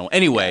it. I don't know.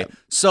 Anyway,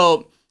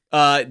 so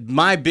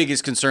my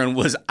biggest concern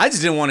was I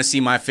just didn't want to see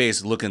my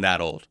face looking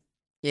that old.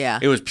 Yeah.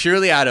 It was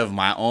purely out of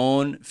my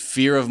own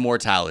fear of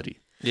mortality.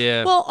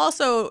 Yeah. Well,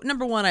 also,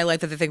 number one, I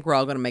like that they think we're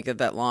all going to make it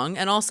that long,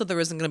 and also there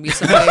isn't going to be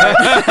some way.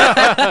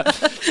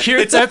 That's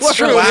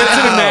true. Wow. It's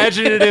an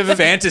imaginative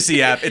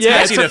fantasy app. It's yeah,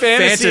 actually it's a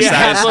fantasy fantasize.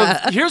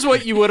 app of, here's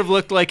what you would have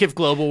looked like if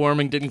global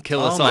warming didn't kill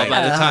us all my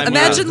by the time.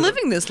 Imagine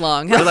living this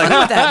long. How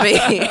fun would that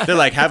be? They're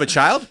like, have a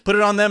child? Put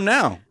it on them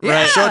now.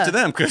 Yeah. Show it to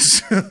them,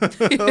 because,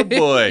 oh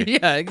boy.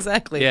 Yeah,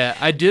 exactly. Yeah,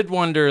 I did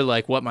wonder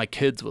like what my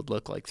kids would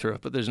look like through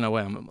it, but there's no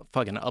way I'm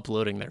fucking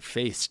uploading their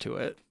face to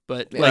it.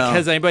 But like,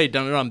 has anybody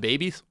done it on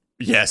babies?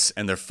 Yes,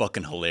 and they're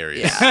fucking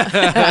hilarious.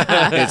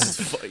 Yeah.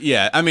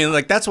 Yeah, I mean,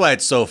 like, that's why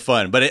it's so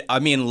fun. But I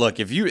mean, look,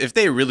 if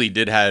they really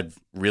did have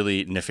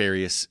really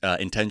nefarious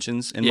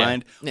intentions in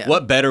mind,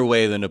 what better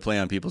way than to play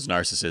on people's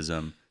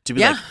narcissism? To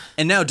be like,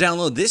 and now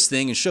download this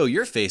thing and show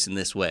your face in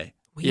this way.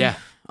 We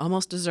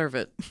almost deserve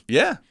it.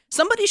 Yeah.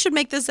 Somebody should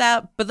make this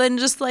app, but then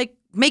just like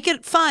make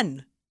it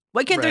fun.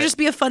 Why can't there just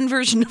be a fun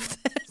version of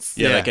this?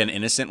 Yeah, like an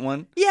innocent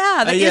one?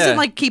 Yeah, that isn't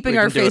like keeping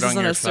our do it faces on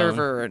on your a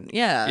server. And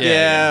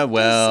Yeah,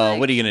 well,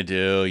 what are you going to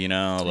do, you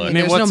know? Look. I mean,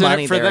 there's what's no in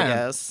money it for there, them? I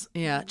guess.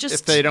 Yeah, just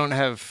If they don't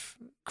have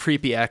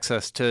creepy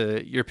access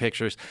to your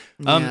pictures.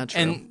 Yeah,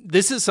 true. And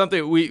this is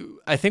something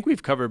I think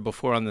we've covered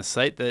before on the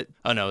site that,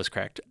 oh no, it's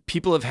cracked.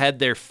 People have had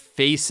their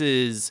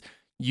faces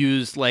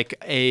used, like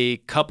a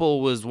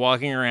couple was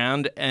walking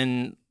around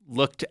and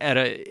looked at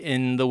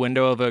in the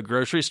window of a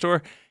grocery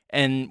store,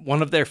 and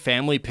one of their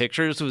family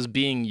pictures was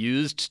being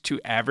used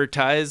to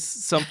advertise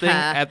something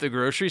at the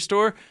grocery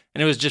store.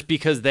 And it was just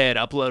because they had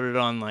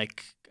uploaded on,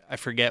 like, I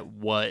forget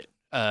what.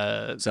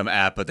 Some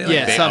app, but they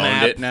some owned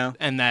app, it now.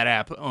 And that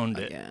app owned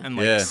it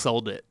and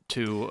sold it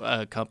to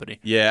a company.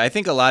 Yeah, I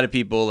think a lot of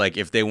people, like,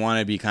 if they want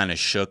to be kind of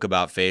shook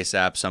about face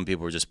apps, some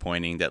people are just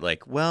pointing that,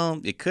 like,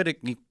 well,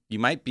 you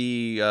might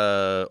be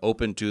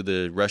open to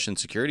the Russian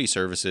security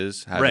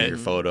services having your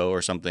photo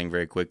or something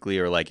very quickly,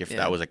 or like if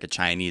that was like a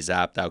Chinese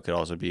app, that could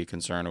also be a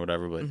concern or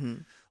whatever. But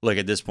look,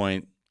 at this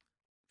point,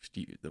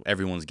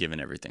 everyone's giving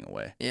everything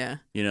away. Yeah.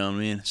 You know what I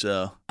mean?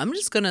 So I'm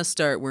just going to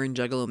start wearing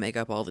Juggalo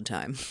makeup all the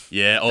time.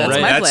 Yeah. Oh,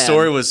 That's my that plan.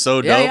 story was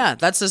so dope. Yeah.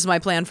 That's just my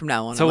plan from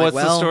now on. So what's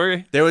the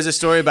story? There was a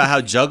story about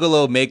how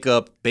Juggalo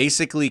makeup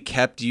basically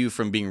kept you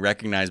from being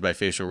recognized by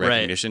facial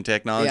recognition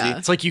technology. Yeah.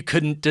 It's like you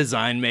couldn't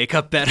design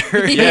makeup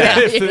better.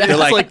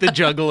 It's like the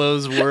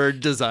Juggalos were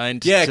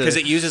designed. Yeah, because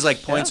it uses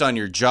like points on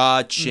your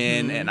jaw,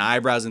 chin, and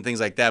eyebrows and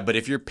things like that. But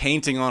if you're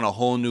painting on a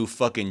whole new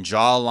fucking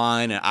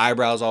jawline and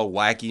eyebrows all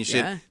wacky and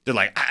shit, they're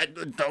like, I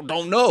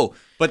don't know.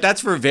 But that's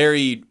for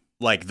very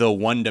like the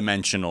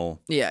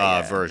one-dimensional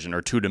version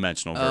or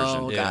two-dimensional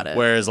version. Oh, got it.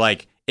 Whereas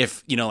like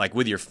if, you know, like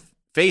with your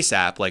face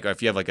app, like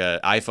if you have like an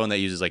iPhone that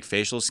uses like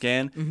facial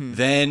scan,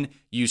 then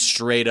you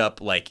straight up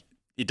like,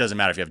 it doesn't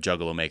matter if you have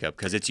Juggalo makeup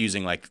because it's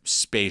using like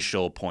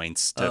spatial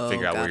points to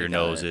figure out where your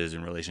nose is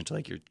in relation to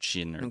like your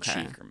chin or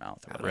cheek or mouth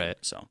or whatever. Right.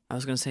 So I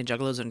was going to say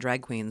Juggalos and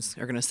drag queens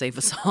are going to save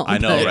us all. I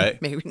know, but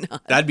right? Maybe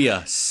not. that'd be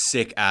a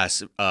sick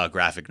ass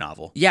graphic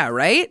novel Yeah,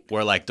 right?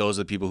 where like those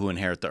are the people who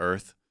inherit the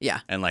earth. Yeah.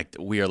 And like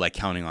we are like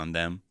counting on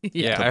them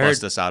Yeah, to I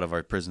bust heard, us out of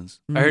our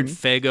prisons. I heard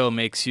Fago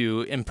makes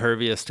you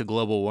impervious to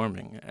global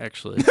warming,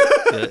 actually.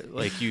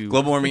 Like you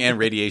Global warming and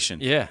radiation.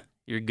 Yeah,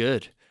 you're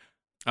good.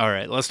 All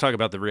right, let's talk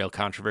about the real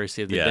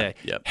controversy of the day.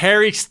 Yep.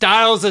 Harry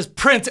Styles as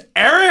Prince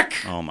Eric?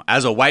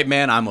 As a white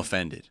man, I'm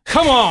offended.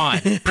 Come on!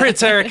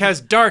 Prince Eric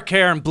has dark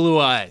hair and blue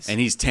eyes. And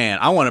he's tan.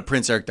 I want a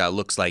Prince Eric that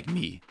looks like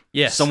me.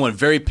 Yes. Someone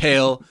very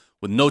pale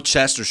with no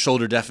chest or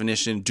shoulder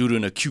definition due to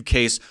an acute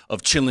case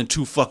of chilling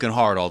too fucking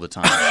hard all the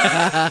time.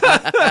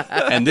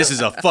 And this is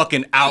a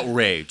fucking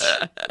outrage.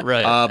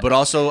 Right. But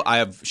also, I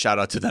have shout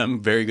out to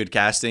them. Very good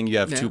casting. You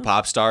have two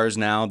pop stars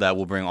now that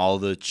will bring all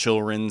the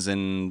children's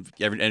and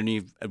any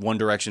One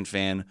Direction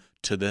fan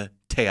to the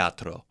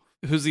teatro.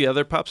 Who's the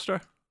other pop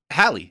star?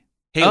 Haley.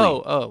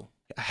 Oh.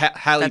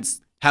 Halle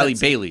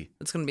Bailey.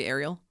 It's going to be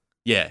Ariel?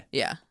 Yeah.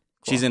 Yeah.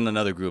 Cool. She's in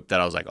another group that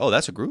I was like, oh,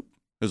 that's a group?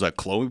 It was like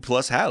Chloe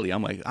plus Halle.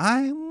 I'm like,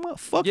 I'm a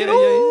fucking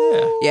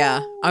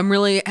Yeah. I'm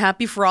really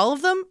happy for all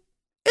of them.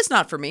 It's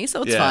not for me,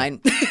 so it's fine.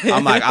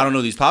 I'm like, I don't know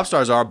who these pop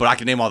stars are, but I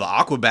can name all the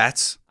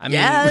Aquabats. I mean,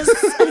 Yes.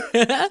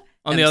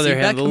 on the other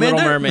hand, The Little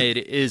Commander. Mermaid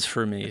is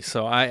for me,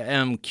 so I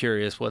am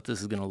curious what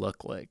this is going to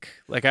look like.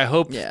 Like, I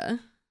hope... Yeah.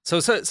 So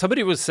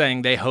somebody was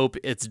saying they hope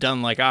it's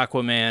done like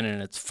Aquaman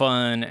and it's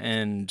fun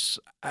and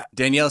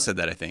Danielle said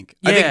that, I think.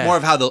 I think more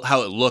of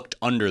how it looked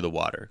under the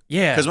water.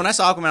 Yeah. Because when I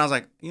saw Aquaman, I was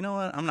like, you know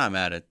what? I'm not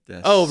mad at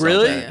this. Oh,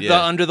 really? Yeah. The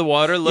under the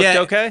water looked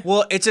okay?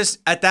 Well, it's just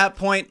at that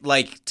point,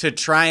 like, to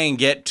try and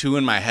get two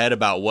in my head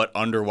about what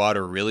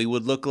underwater really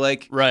would look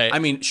like. Right. I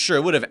mean, sure,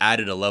 it would have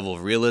added a level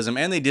of realism,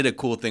 and they did a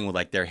cool thing with,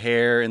 like, their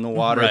hair in the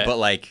water, Right. but,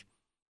 like,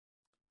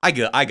 I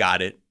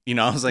got it. You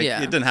know, I was like,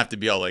 it doesn't have to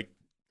be all, like,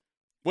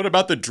 what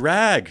about the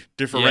drag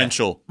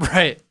differential? Yeah.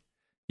 Right.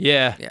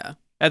 Yeah. Yeah.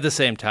 At the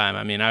same time,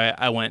 I mean,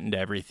 I went into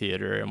every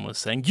theater and was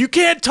saying, you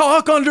can't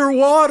talk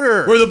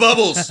underwater. Where are the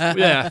bubbles?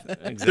 Yeah,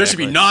 exactly. There should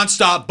be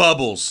nonstop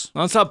bubbles.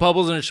 Nonstop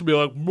bubbles, and it should be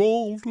like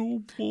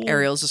multiple.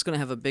 Ariel's just going to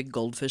have a big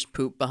goldfish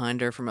poop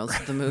behind her for most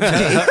of the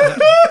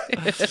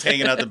movie. Just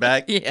hanging out the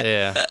back.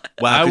 Yeah.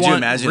 Wow, I could you want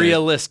imagine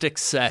realistic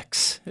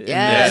sex. in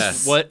Yes.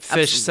 this. What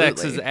fish sex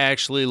is Absolutely.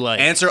 actually like.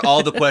 Answer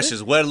all the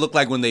questions. What did it look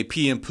like when they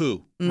pee and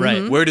poo?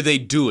 Right. Where do they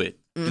do it?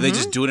 Do they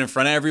just do it in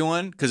front of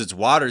everyone? Because it's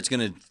water.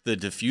 The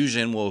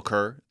diffusion will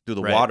occur through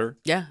the Right. water.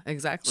 Yeah,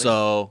 exactly.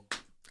 So,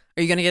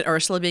 Are you going to get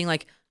Ursula being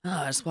like, oh,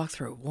 I just walked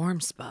through a warm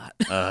spot?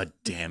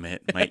 damn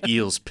it. My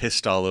eel's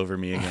pissed all over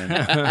me again.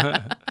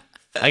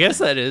 I guess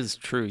that is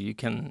true. You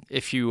can,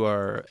 if you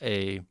are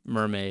a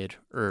mermaid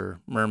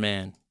or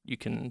merman, you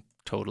can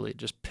totally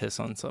just piss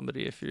on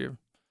somebody if you're.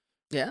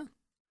 Yeah.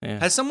 Yeah.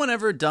 Has someone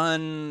ever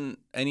done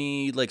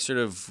any, like, sort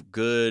of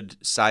good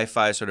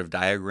sci-fi sort of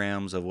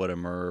diagrams of what a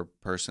mer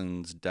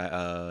person's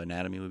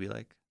anatomy would be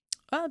like?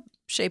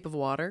 Shape of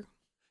Water.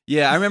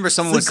 Yeah, I remember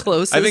someone It's the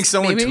closest, I think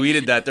someone maybe?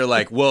 tweeted that. They're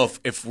like, well,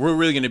 if we're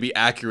really going to be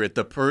accurate,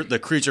 the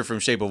creature from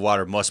Shape of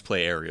Water must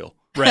play Ariel.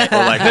 Right. Or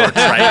like or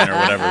Triton or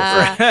whatever.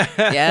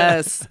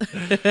 Yes.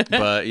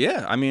 But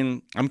yeah, I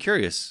mean, I'm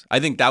curious. I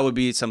think that would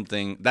be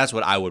something. That's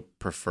what I would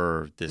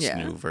prefer this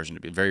Yeah. new version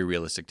to be. A very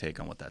realistic take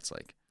on what that's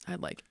like. I'd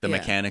like The yeah.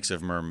 mechanics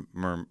of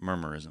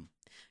murmurism.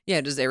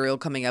 Yeah, just Ariel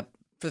coming up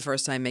for the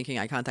first time, making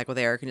eye contact with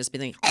Eric and just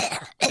being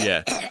like,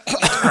 Yeah.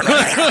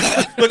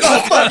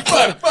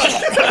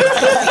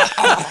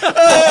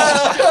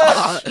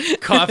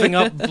 Coughing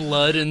up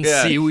blood and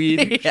Yeah.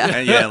 seaweed. yeah.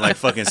 And yeah, and like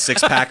fucking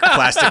 6-pack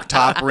plastic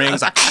top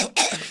rings. Like,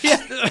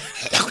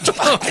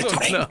 Oh,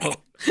 no.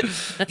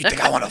 you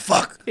think I want to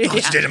fuck? Look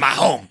what you did in my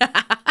home.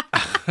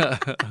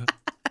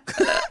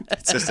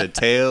 It's just a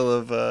tale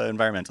of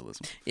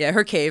environmentalism. Yeah,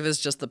 her cave is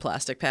just the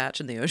plastic patch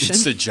in the ocean.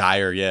 It's a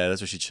gyre. Yeah,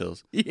 that's where she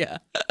chills. Yeah.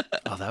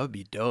 Oh, that would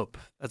be dope.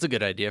 That's a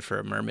good idea for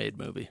a mermaid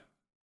movie.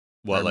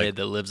 What, Mermaid like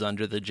that lives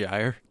under the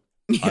gyre.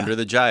 under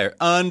the gyre?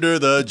 Under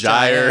the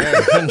gyre.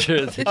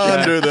 Under the gyre.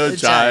 Under the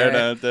gyre.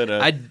 gyre. Da,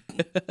 da,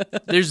 da.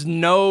 There's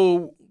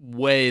no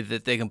way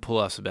that they can pull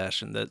off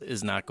Sebastian that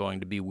is not going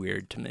to be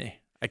weird to me.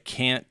 I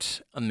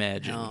can't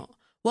imagine. No.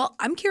 Well,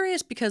 I'm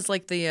curious because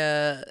like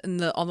the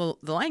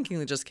Lion King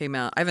that just came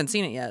out, I haven't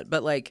seen it yet,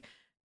 but like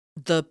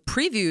the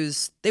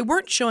previews, they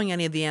weren't showing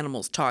any of the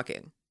animals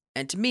talking.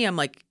 And to me, I'm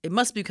like, it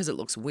must be because it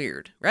looks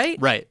weird, right?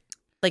 Right.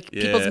 Like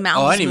Yeah. people's mouths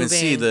Oh, I didn't even moving.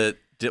 see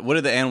what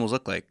did the animals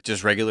look like?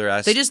 Just regular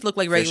ass. They just look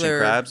like fish and regular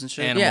crabs and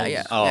shit. Animals. Yeah,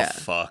 yeah. Oh yeah.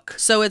 fuck.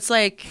 So it's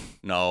like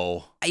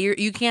No.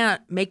 you can't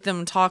make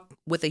them talk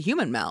with a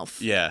human mouth.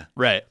 Yeah.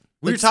 Right.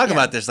 We were It's- talking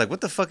yeah. about this. Like, what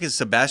the fuck is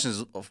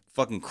Sebastian's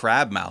fucking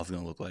crab mouth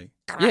gonna look like?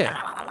 Yeah.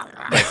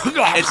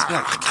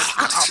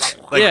 It's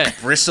like Yeah.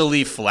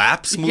 bristly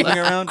flaps moving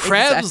around.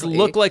 Crabs Exactly.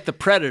 look like the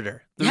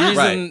Predator. The Yeah.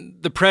 reason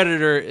the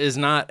Predator is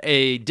not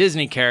a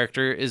Disney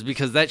character is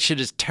because that shit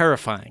is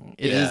terrifying.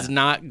 It is Yeah.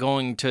 not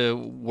going to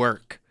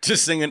work.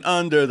 Just singing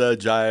under the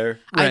gyre.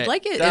 Right. I'd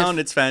like it Down,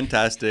 if it's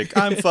fantastic.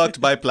 I'm fucked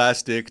by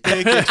plastic.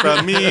 Take it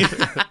from me.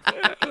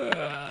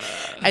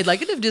 I'd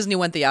like it if Disney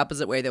went the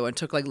opposite way though and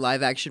took like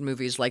live action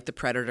movies like The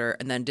Predator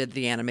and then did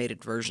the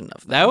animated version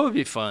of them. That would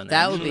be fun.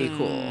 That would be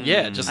cool.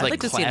 Yeah, just I'd like, like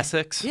to see it.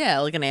 classics. Yeah,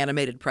 like an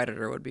animated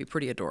Predator would be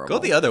pretty adorable. Go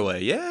the other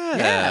way. Yeah.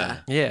 Yeah.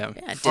 Yeah.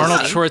 Yeah, Arnold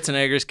Disney.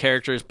 Schwarzenegger's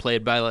character is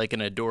played by like an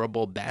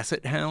adorable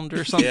basset hound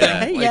or something. Yeah.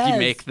 Like Yes. you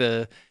make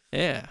the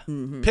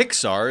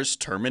Pixar's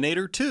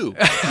Terminator 2.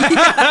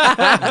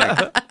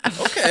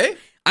 Okay.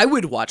 I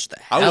would watch the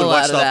hell I would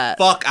watch out of the that.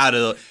 fuck out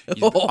of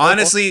the.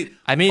 Honestly,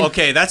 I mean-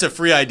 okay, that's a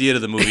free idea to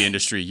the movie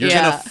industry. You're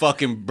Yeah. gonna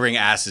fucking bring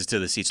asses to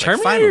the seats. Like,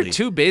 Terminator finally.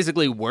 2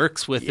 basically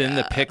works within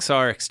the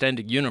Pixar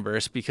extended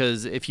universe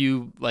because if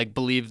you like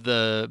believe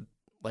the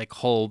like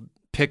whole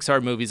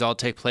Pixar movies all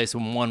take place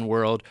in one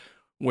world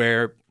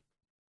where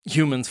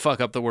humans fuck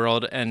up the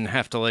world and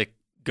have to like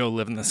go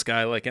live in the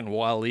sky like in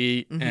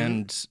WALL-E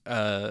and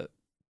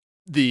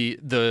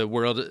the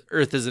world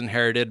Earth is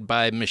inherited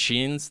by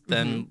machines,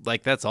 then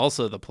like that's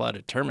also the plot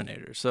of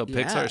Terminator. So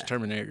Pixar's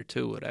Terminator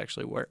 2 would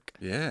actually work.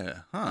 Yeah.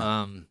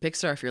 Huh.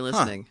 Pixar, if you're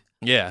listening,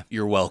 Yeah.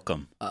 You're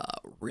welcome.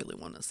 really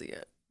want to see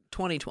it.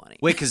 2020.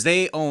 Wait, because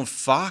they own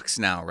Fox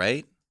now,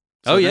 right?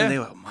 Oh, then yeah. They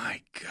went,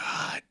 my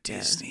God,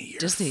 Disney. you're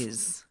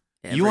Disney's.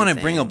 You want to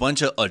bring a everything.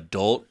 bunch of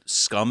adult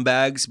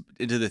scumbags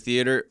into the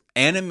theater?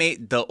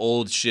 Animate the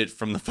old shit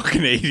from the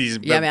fucking 80s.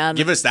 Yeah, but man.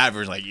 Give us that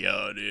version. Like,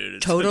 yo, dude.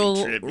 It's Total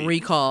fucking trippy.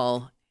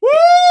 Recall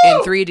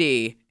in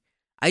 3D.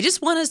 I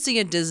just want to see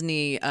a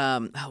Disney.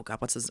 Oh God,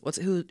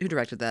 who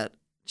directed that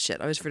shit?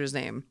 I always forget his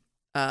name.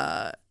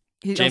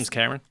 James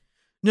Cameron.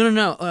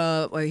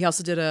 No. He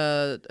also did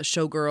a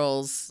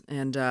Showgirls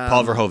and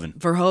Paul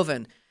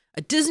Verhoeven.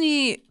 A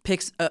Disney a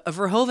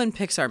Verhoeven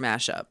Pixar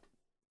mashup.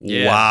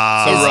 Yeah.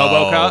 Wow. So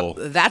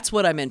RoboCop. That's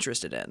what I'm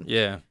interested in.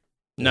 Yeah.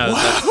 No.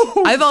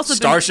 I've also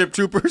Starship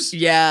Troopers.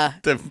 Yeah.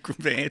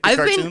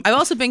 Cartoon? I've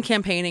also been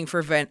campaigning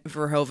for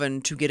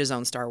Verhoeven to get his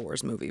own Star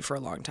Wars movie for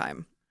a long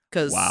time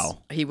because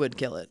he would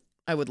kill it.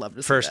 I would love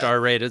to see First that.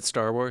 R-rated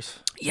Star Wars.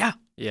 Yeah.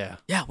 Yeah.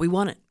 Yeah, we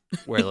want it.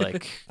 Where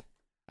like,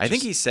 I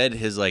think he said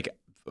his like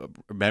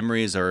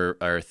memories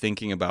are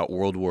thinking about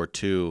World War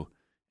II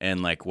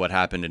and like what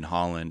happened in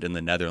Holland and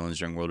the Netherlands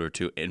during World War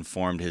II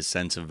informed his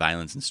sense of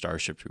violence in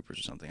Starship Troopers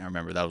or something. I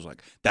remember that was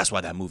like, that's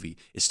why that movie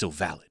is still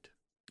valid.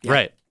 yeah.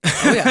 Right.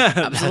 Oh yeah,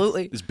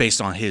 absolutely. It's based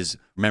on his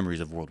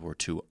memories of World War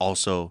II.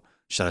 Also,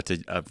 shout out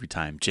to every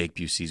time Jake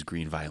Busey's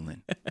green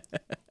violin.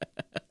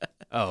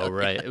 Oh,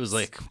 right. It was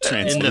like in the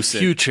Translucent.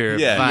 future,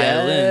 Yeah.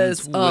 violins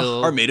Yes.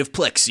 will Are made of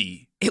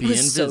plexi. It be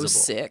was so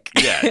invisible. sick.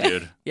 Yeah,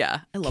 dude.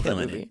 Yeah, I love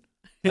Killing that movie.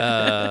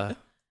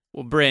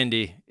 Well,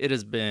 Brandy, it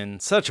has been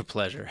such a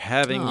pleasure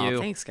having Oh, you.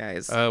 thanks,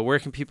 guys. Where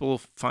can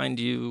people find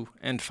you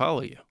and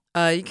follow you?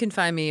 You can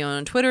find me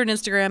on Twitter and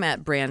Instagram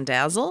at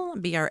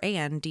Brandazzle,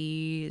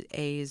 BRANDAZZLE.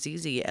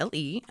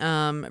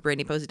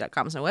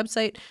 BrandyPosey.com is my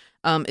website.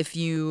 If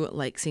you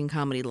like seeing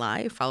comedy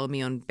live, follow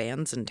me on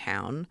Bands in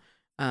Town,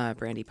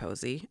 Brandy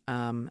Posey.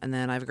 And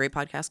then I have a great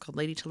podcast called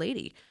Lady to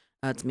Lady.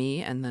 It's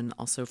me and then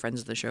also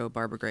friends of the show,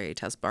 Barbara Gray,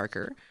 Tess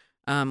Barker.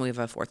 We have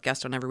a fourth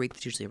guest on every week.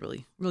 That's usually a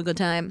really, really good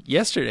time.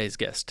 Yesterday's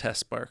guest,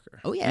 Tess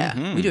Barker. Oh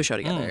yeah, we do a show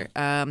together.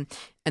 And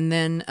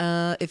then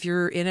if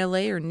you're in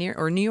LA or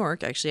New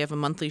York, actually, I have a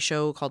monthly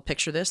show called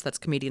Picture This. That's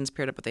comedians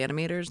paired up with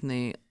animators, and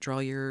they draw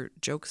your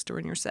jokes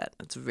during your set.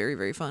 It's very,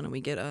 very fun, and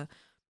we get a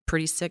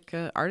pretty sick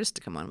artist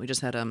to come on. We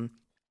just had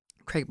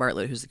Craig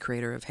Bartlett, who's the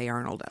creator of Hey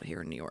Arnold, out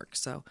here in New York.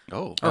 So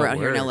or out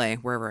here in LA,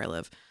 wherever I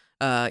live.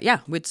 Yeah,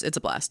 it's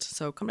a blast.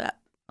 So come to that.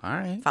 All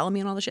right. Follow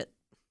me on all the shit.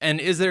 And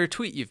is there a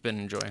tweet you've been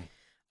enjoying?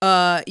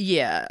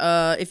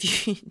 Yeah.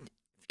 If you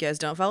guys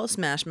don't follow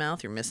Smash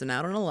Mouth, you're missing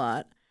out on a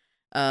lot.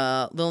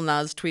 Lil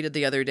Nas tweeted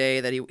the other day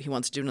that he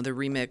wants to do another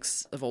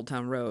remix of Old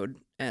Town Road,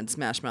 and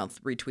Smash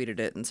Mouth retweeted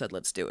it and said,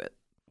 "Let's do it."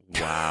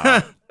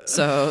 Wow.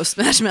 So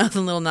Smash Mouth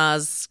and Lil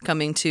Nas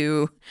coming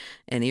to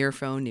an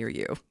earphone near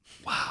you.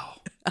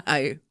 Wow.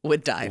 I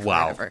would die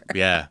forever.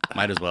 Yeah,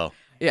 might as well.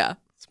 Yeah.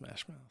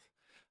 Smash Mouth.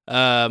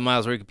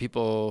 Miles, where can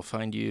people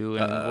find you,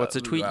 and what's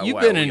a tweet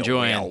you've been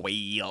enjoying?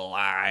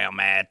 I am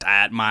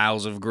at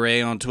Miles of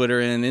Gray on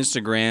Twitter and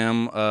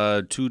Instagram.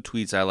 Two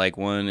tweets I like.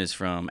 One is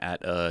from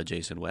at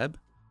Jason Webb.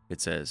 It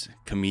says,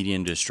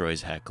 "Comedian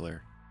destroys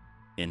heckler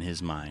in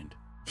his mind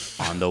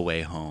on the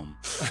way home,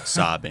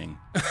 sobbing."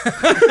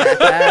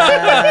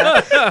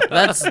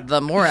 That's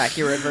the more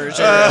accurate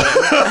version.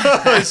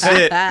 Oh,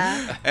 shit.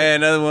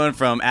 And another one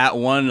from at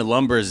one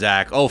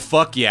Lumberzack. "Oh,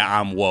 fuck yeah,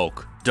 I'm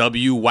woke.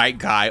 W, white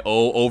guy.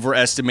 O,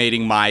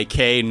 overestimating my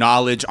K,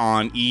 knowledge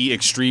on E,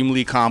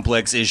 extremely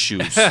complex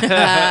issues." Some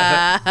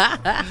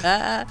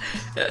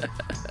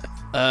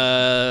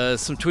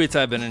tweets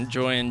I've been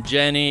enjoying.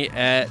 Jenny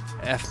at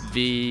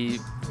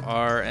FVRMVN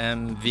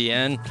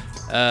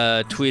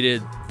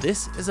tweeted,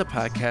 "This is a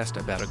podcast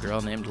about a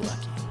girl named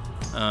Lucky."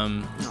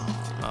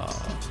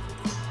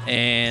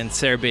 And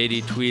Sarah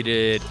Beatty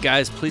tweeted,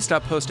 "Guys, please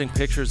stop posting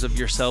pictures of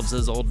yourselves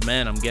as old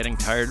men. I'm getting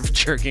tired of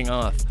jerking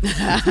off."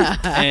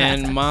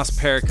 And Moss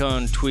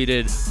Paracone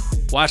tweeted,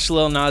 "Watch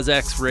Lil Nas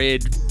X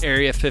raid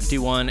Area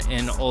 51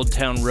 in Old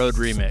Town Road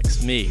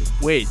remix. Me.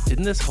 Wait,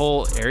 didn't this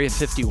whole Area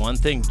 51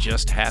 thing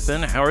just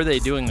happen? How are they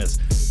doing this?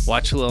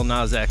 Watch Lil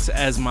Nas X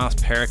as Moss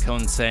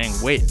Paracone saying,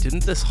 wait,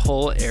 didn't this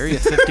whole Area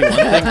 51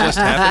 thing just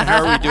happen?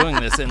 How are we doing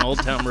this in Old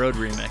Town Road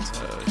remix?"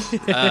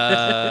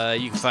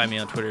 You can find me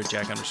on Twitter,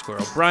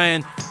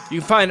 Jack_O'Brien. You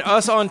can find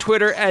us on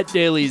Twitter at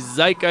Daily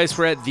Zeitgeist.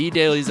 We're at The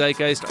Daily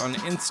Zeitgeist on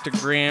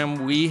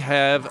Instagram. We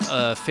have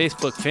a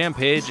Facebook fan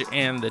page,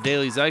 and The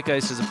Daily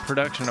Zeitgeist is a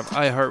production of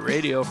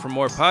iHeartRadio. For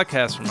more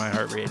podcasts from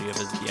iHeartRadio,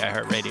 visit the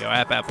iHeartRadio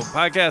app, Apple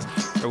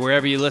Podcasts, or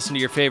wherever you listen to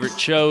your favorite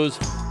shows.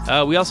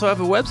 We also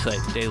have a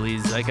website,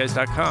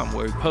 dailyzeitgeist.com,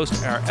 where we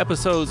post our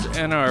episodes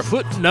and our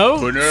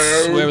footnotes,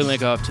 where we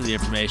link off to the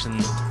information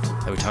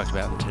that we talked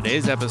about in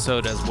today's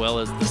episode, as well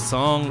as the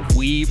song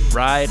we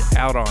ride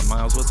out on.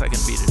 Miles, what's that going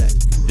to be today?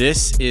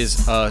 This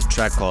is a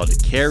track called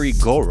Carry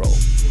Goro,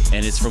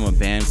 and it's from a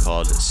band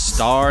called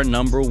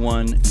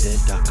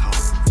StarNumber1Dead.com.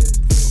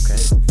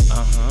 Okay?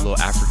 A little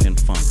African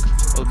funk.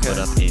 Okay. Put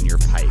up in your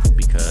pipe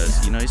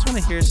because, you just want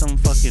to hear some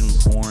fucking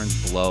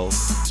horns blow,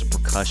 some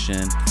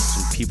percussion,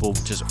 some people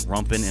just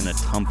rumping and a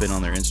tumping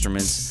on their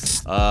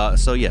instruments.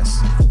 So yes,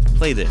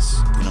 play this.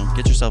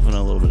 Get yourself in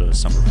a little bit of a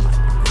summer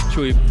vibe.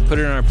 Should we put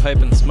it in our pipe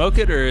and smoke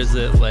it, or is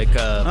it like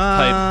a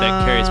pipe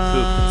that carries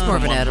poop more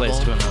of from an one place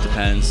edible. to another?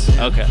 Depends.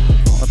 Okay,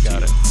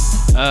 got it.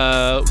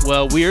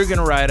 Well, we are going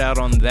to ride out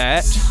on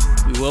that.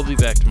 We will be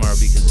back tomorrow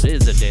because it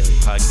is a daily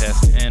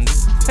podcast. And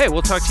hey,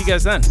 we'll talk to you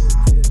guys then.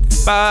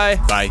 Bye.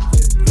 Bye.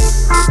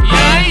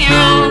 Yeah,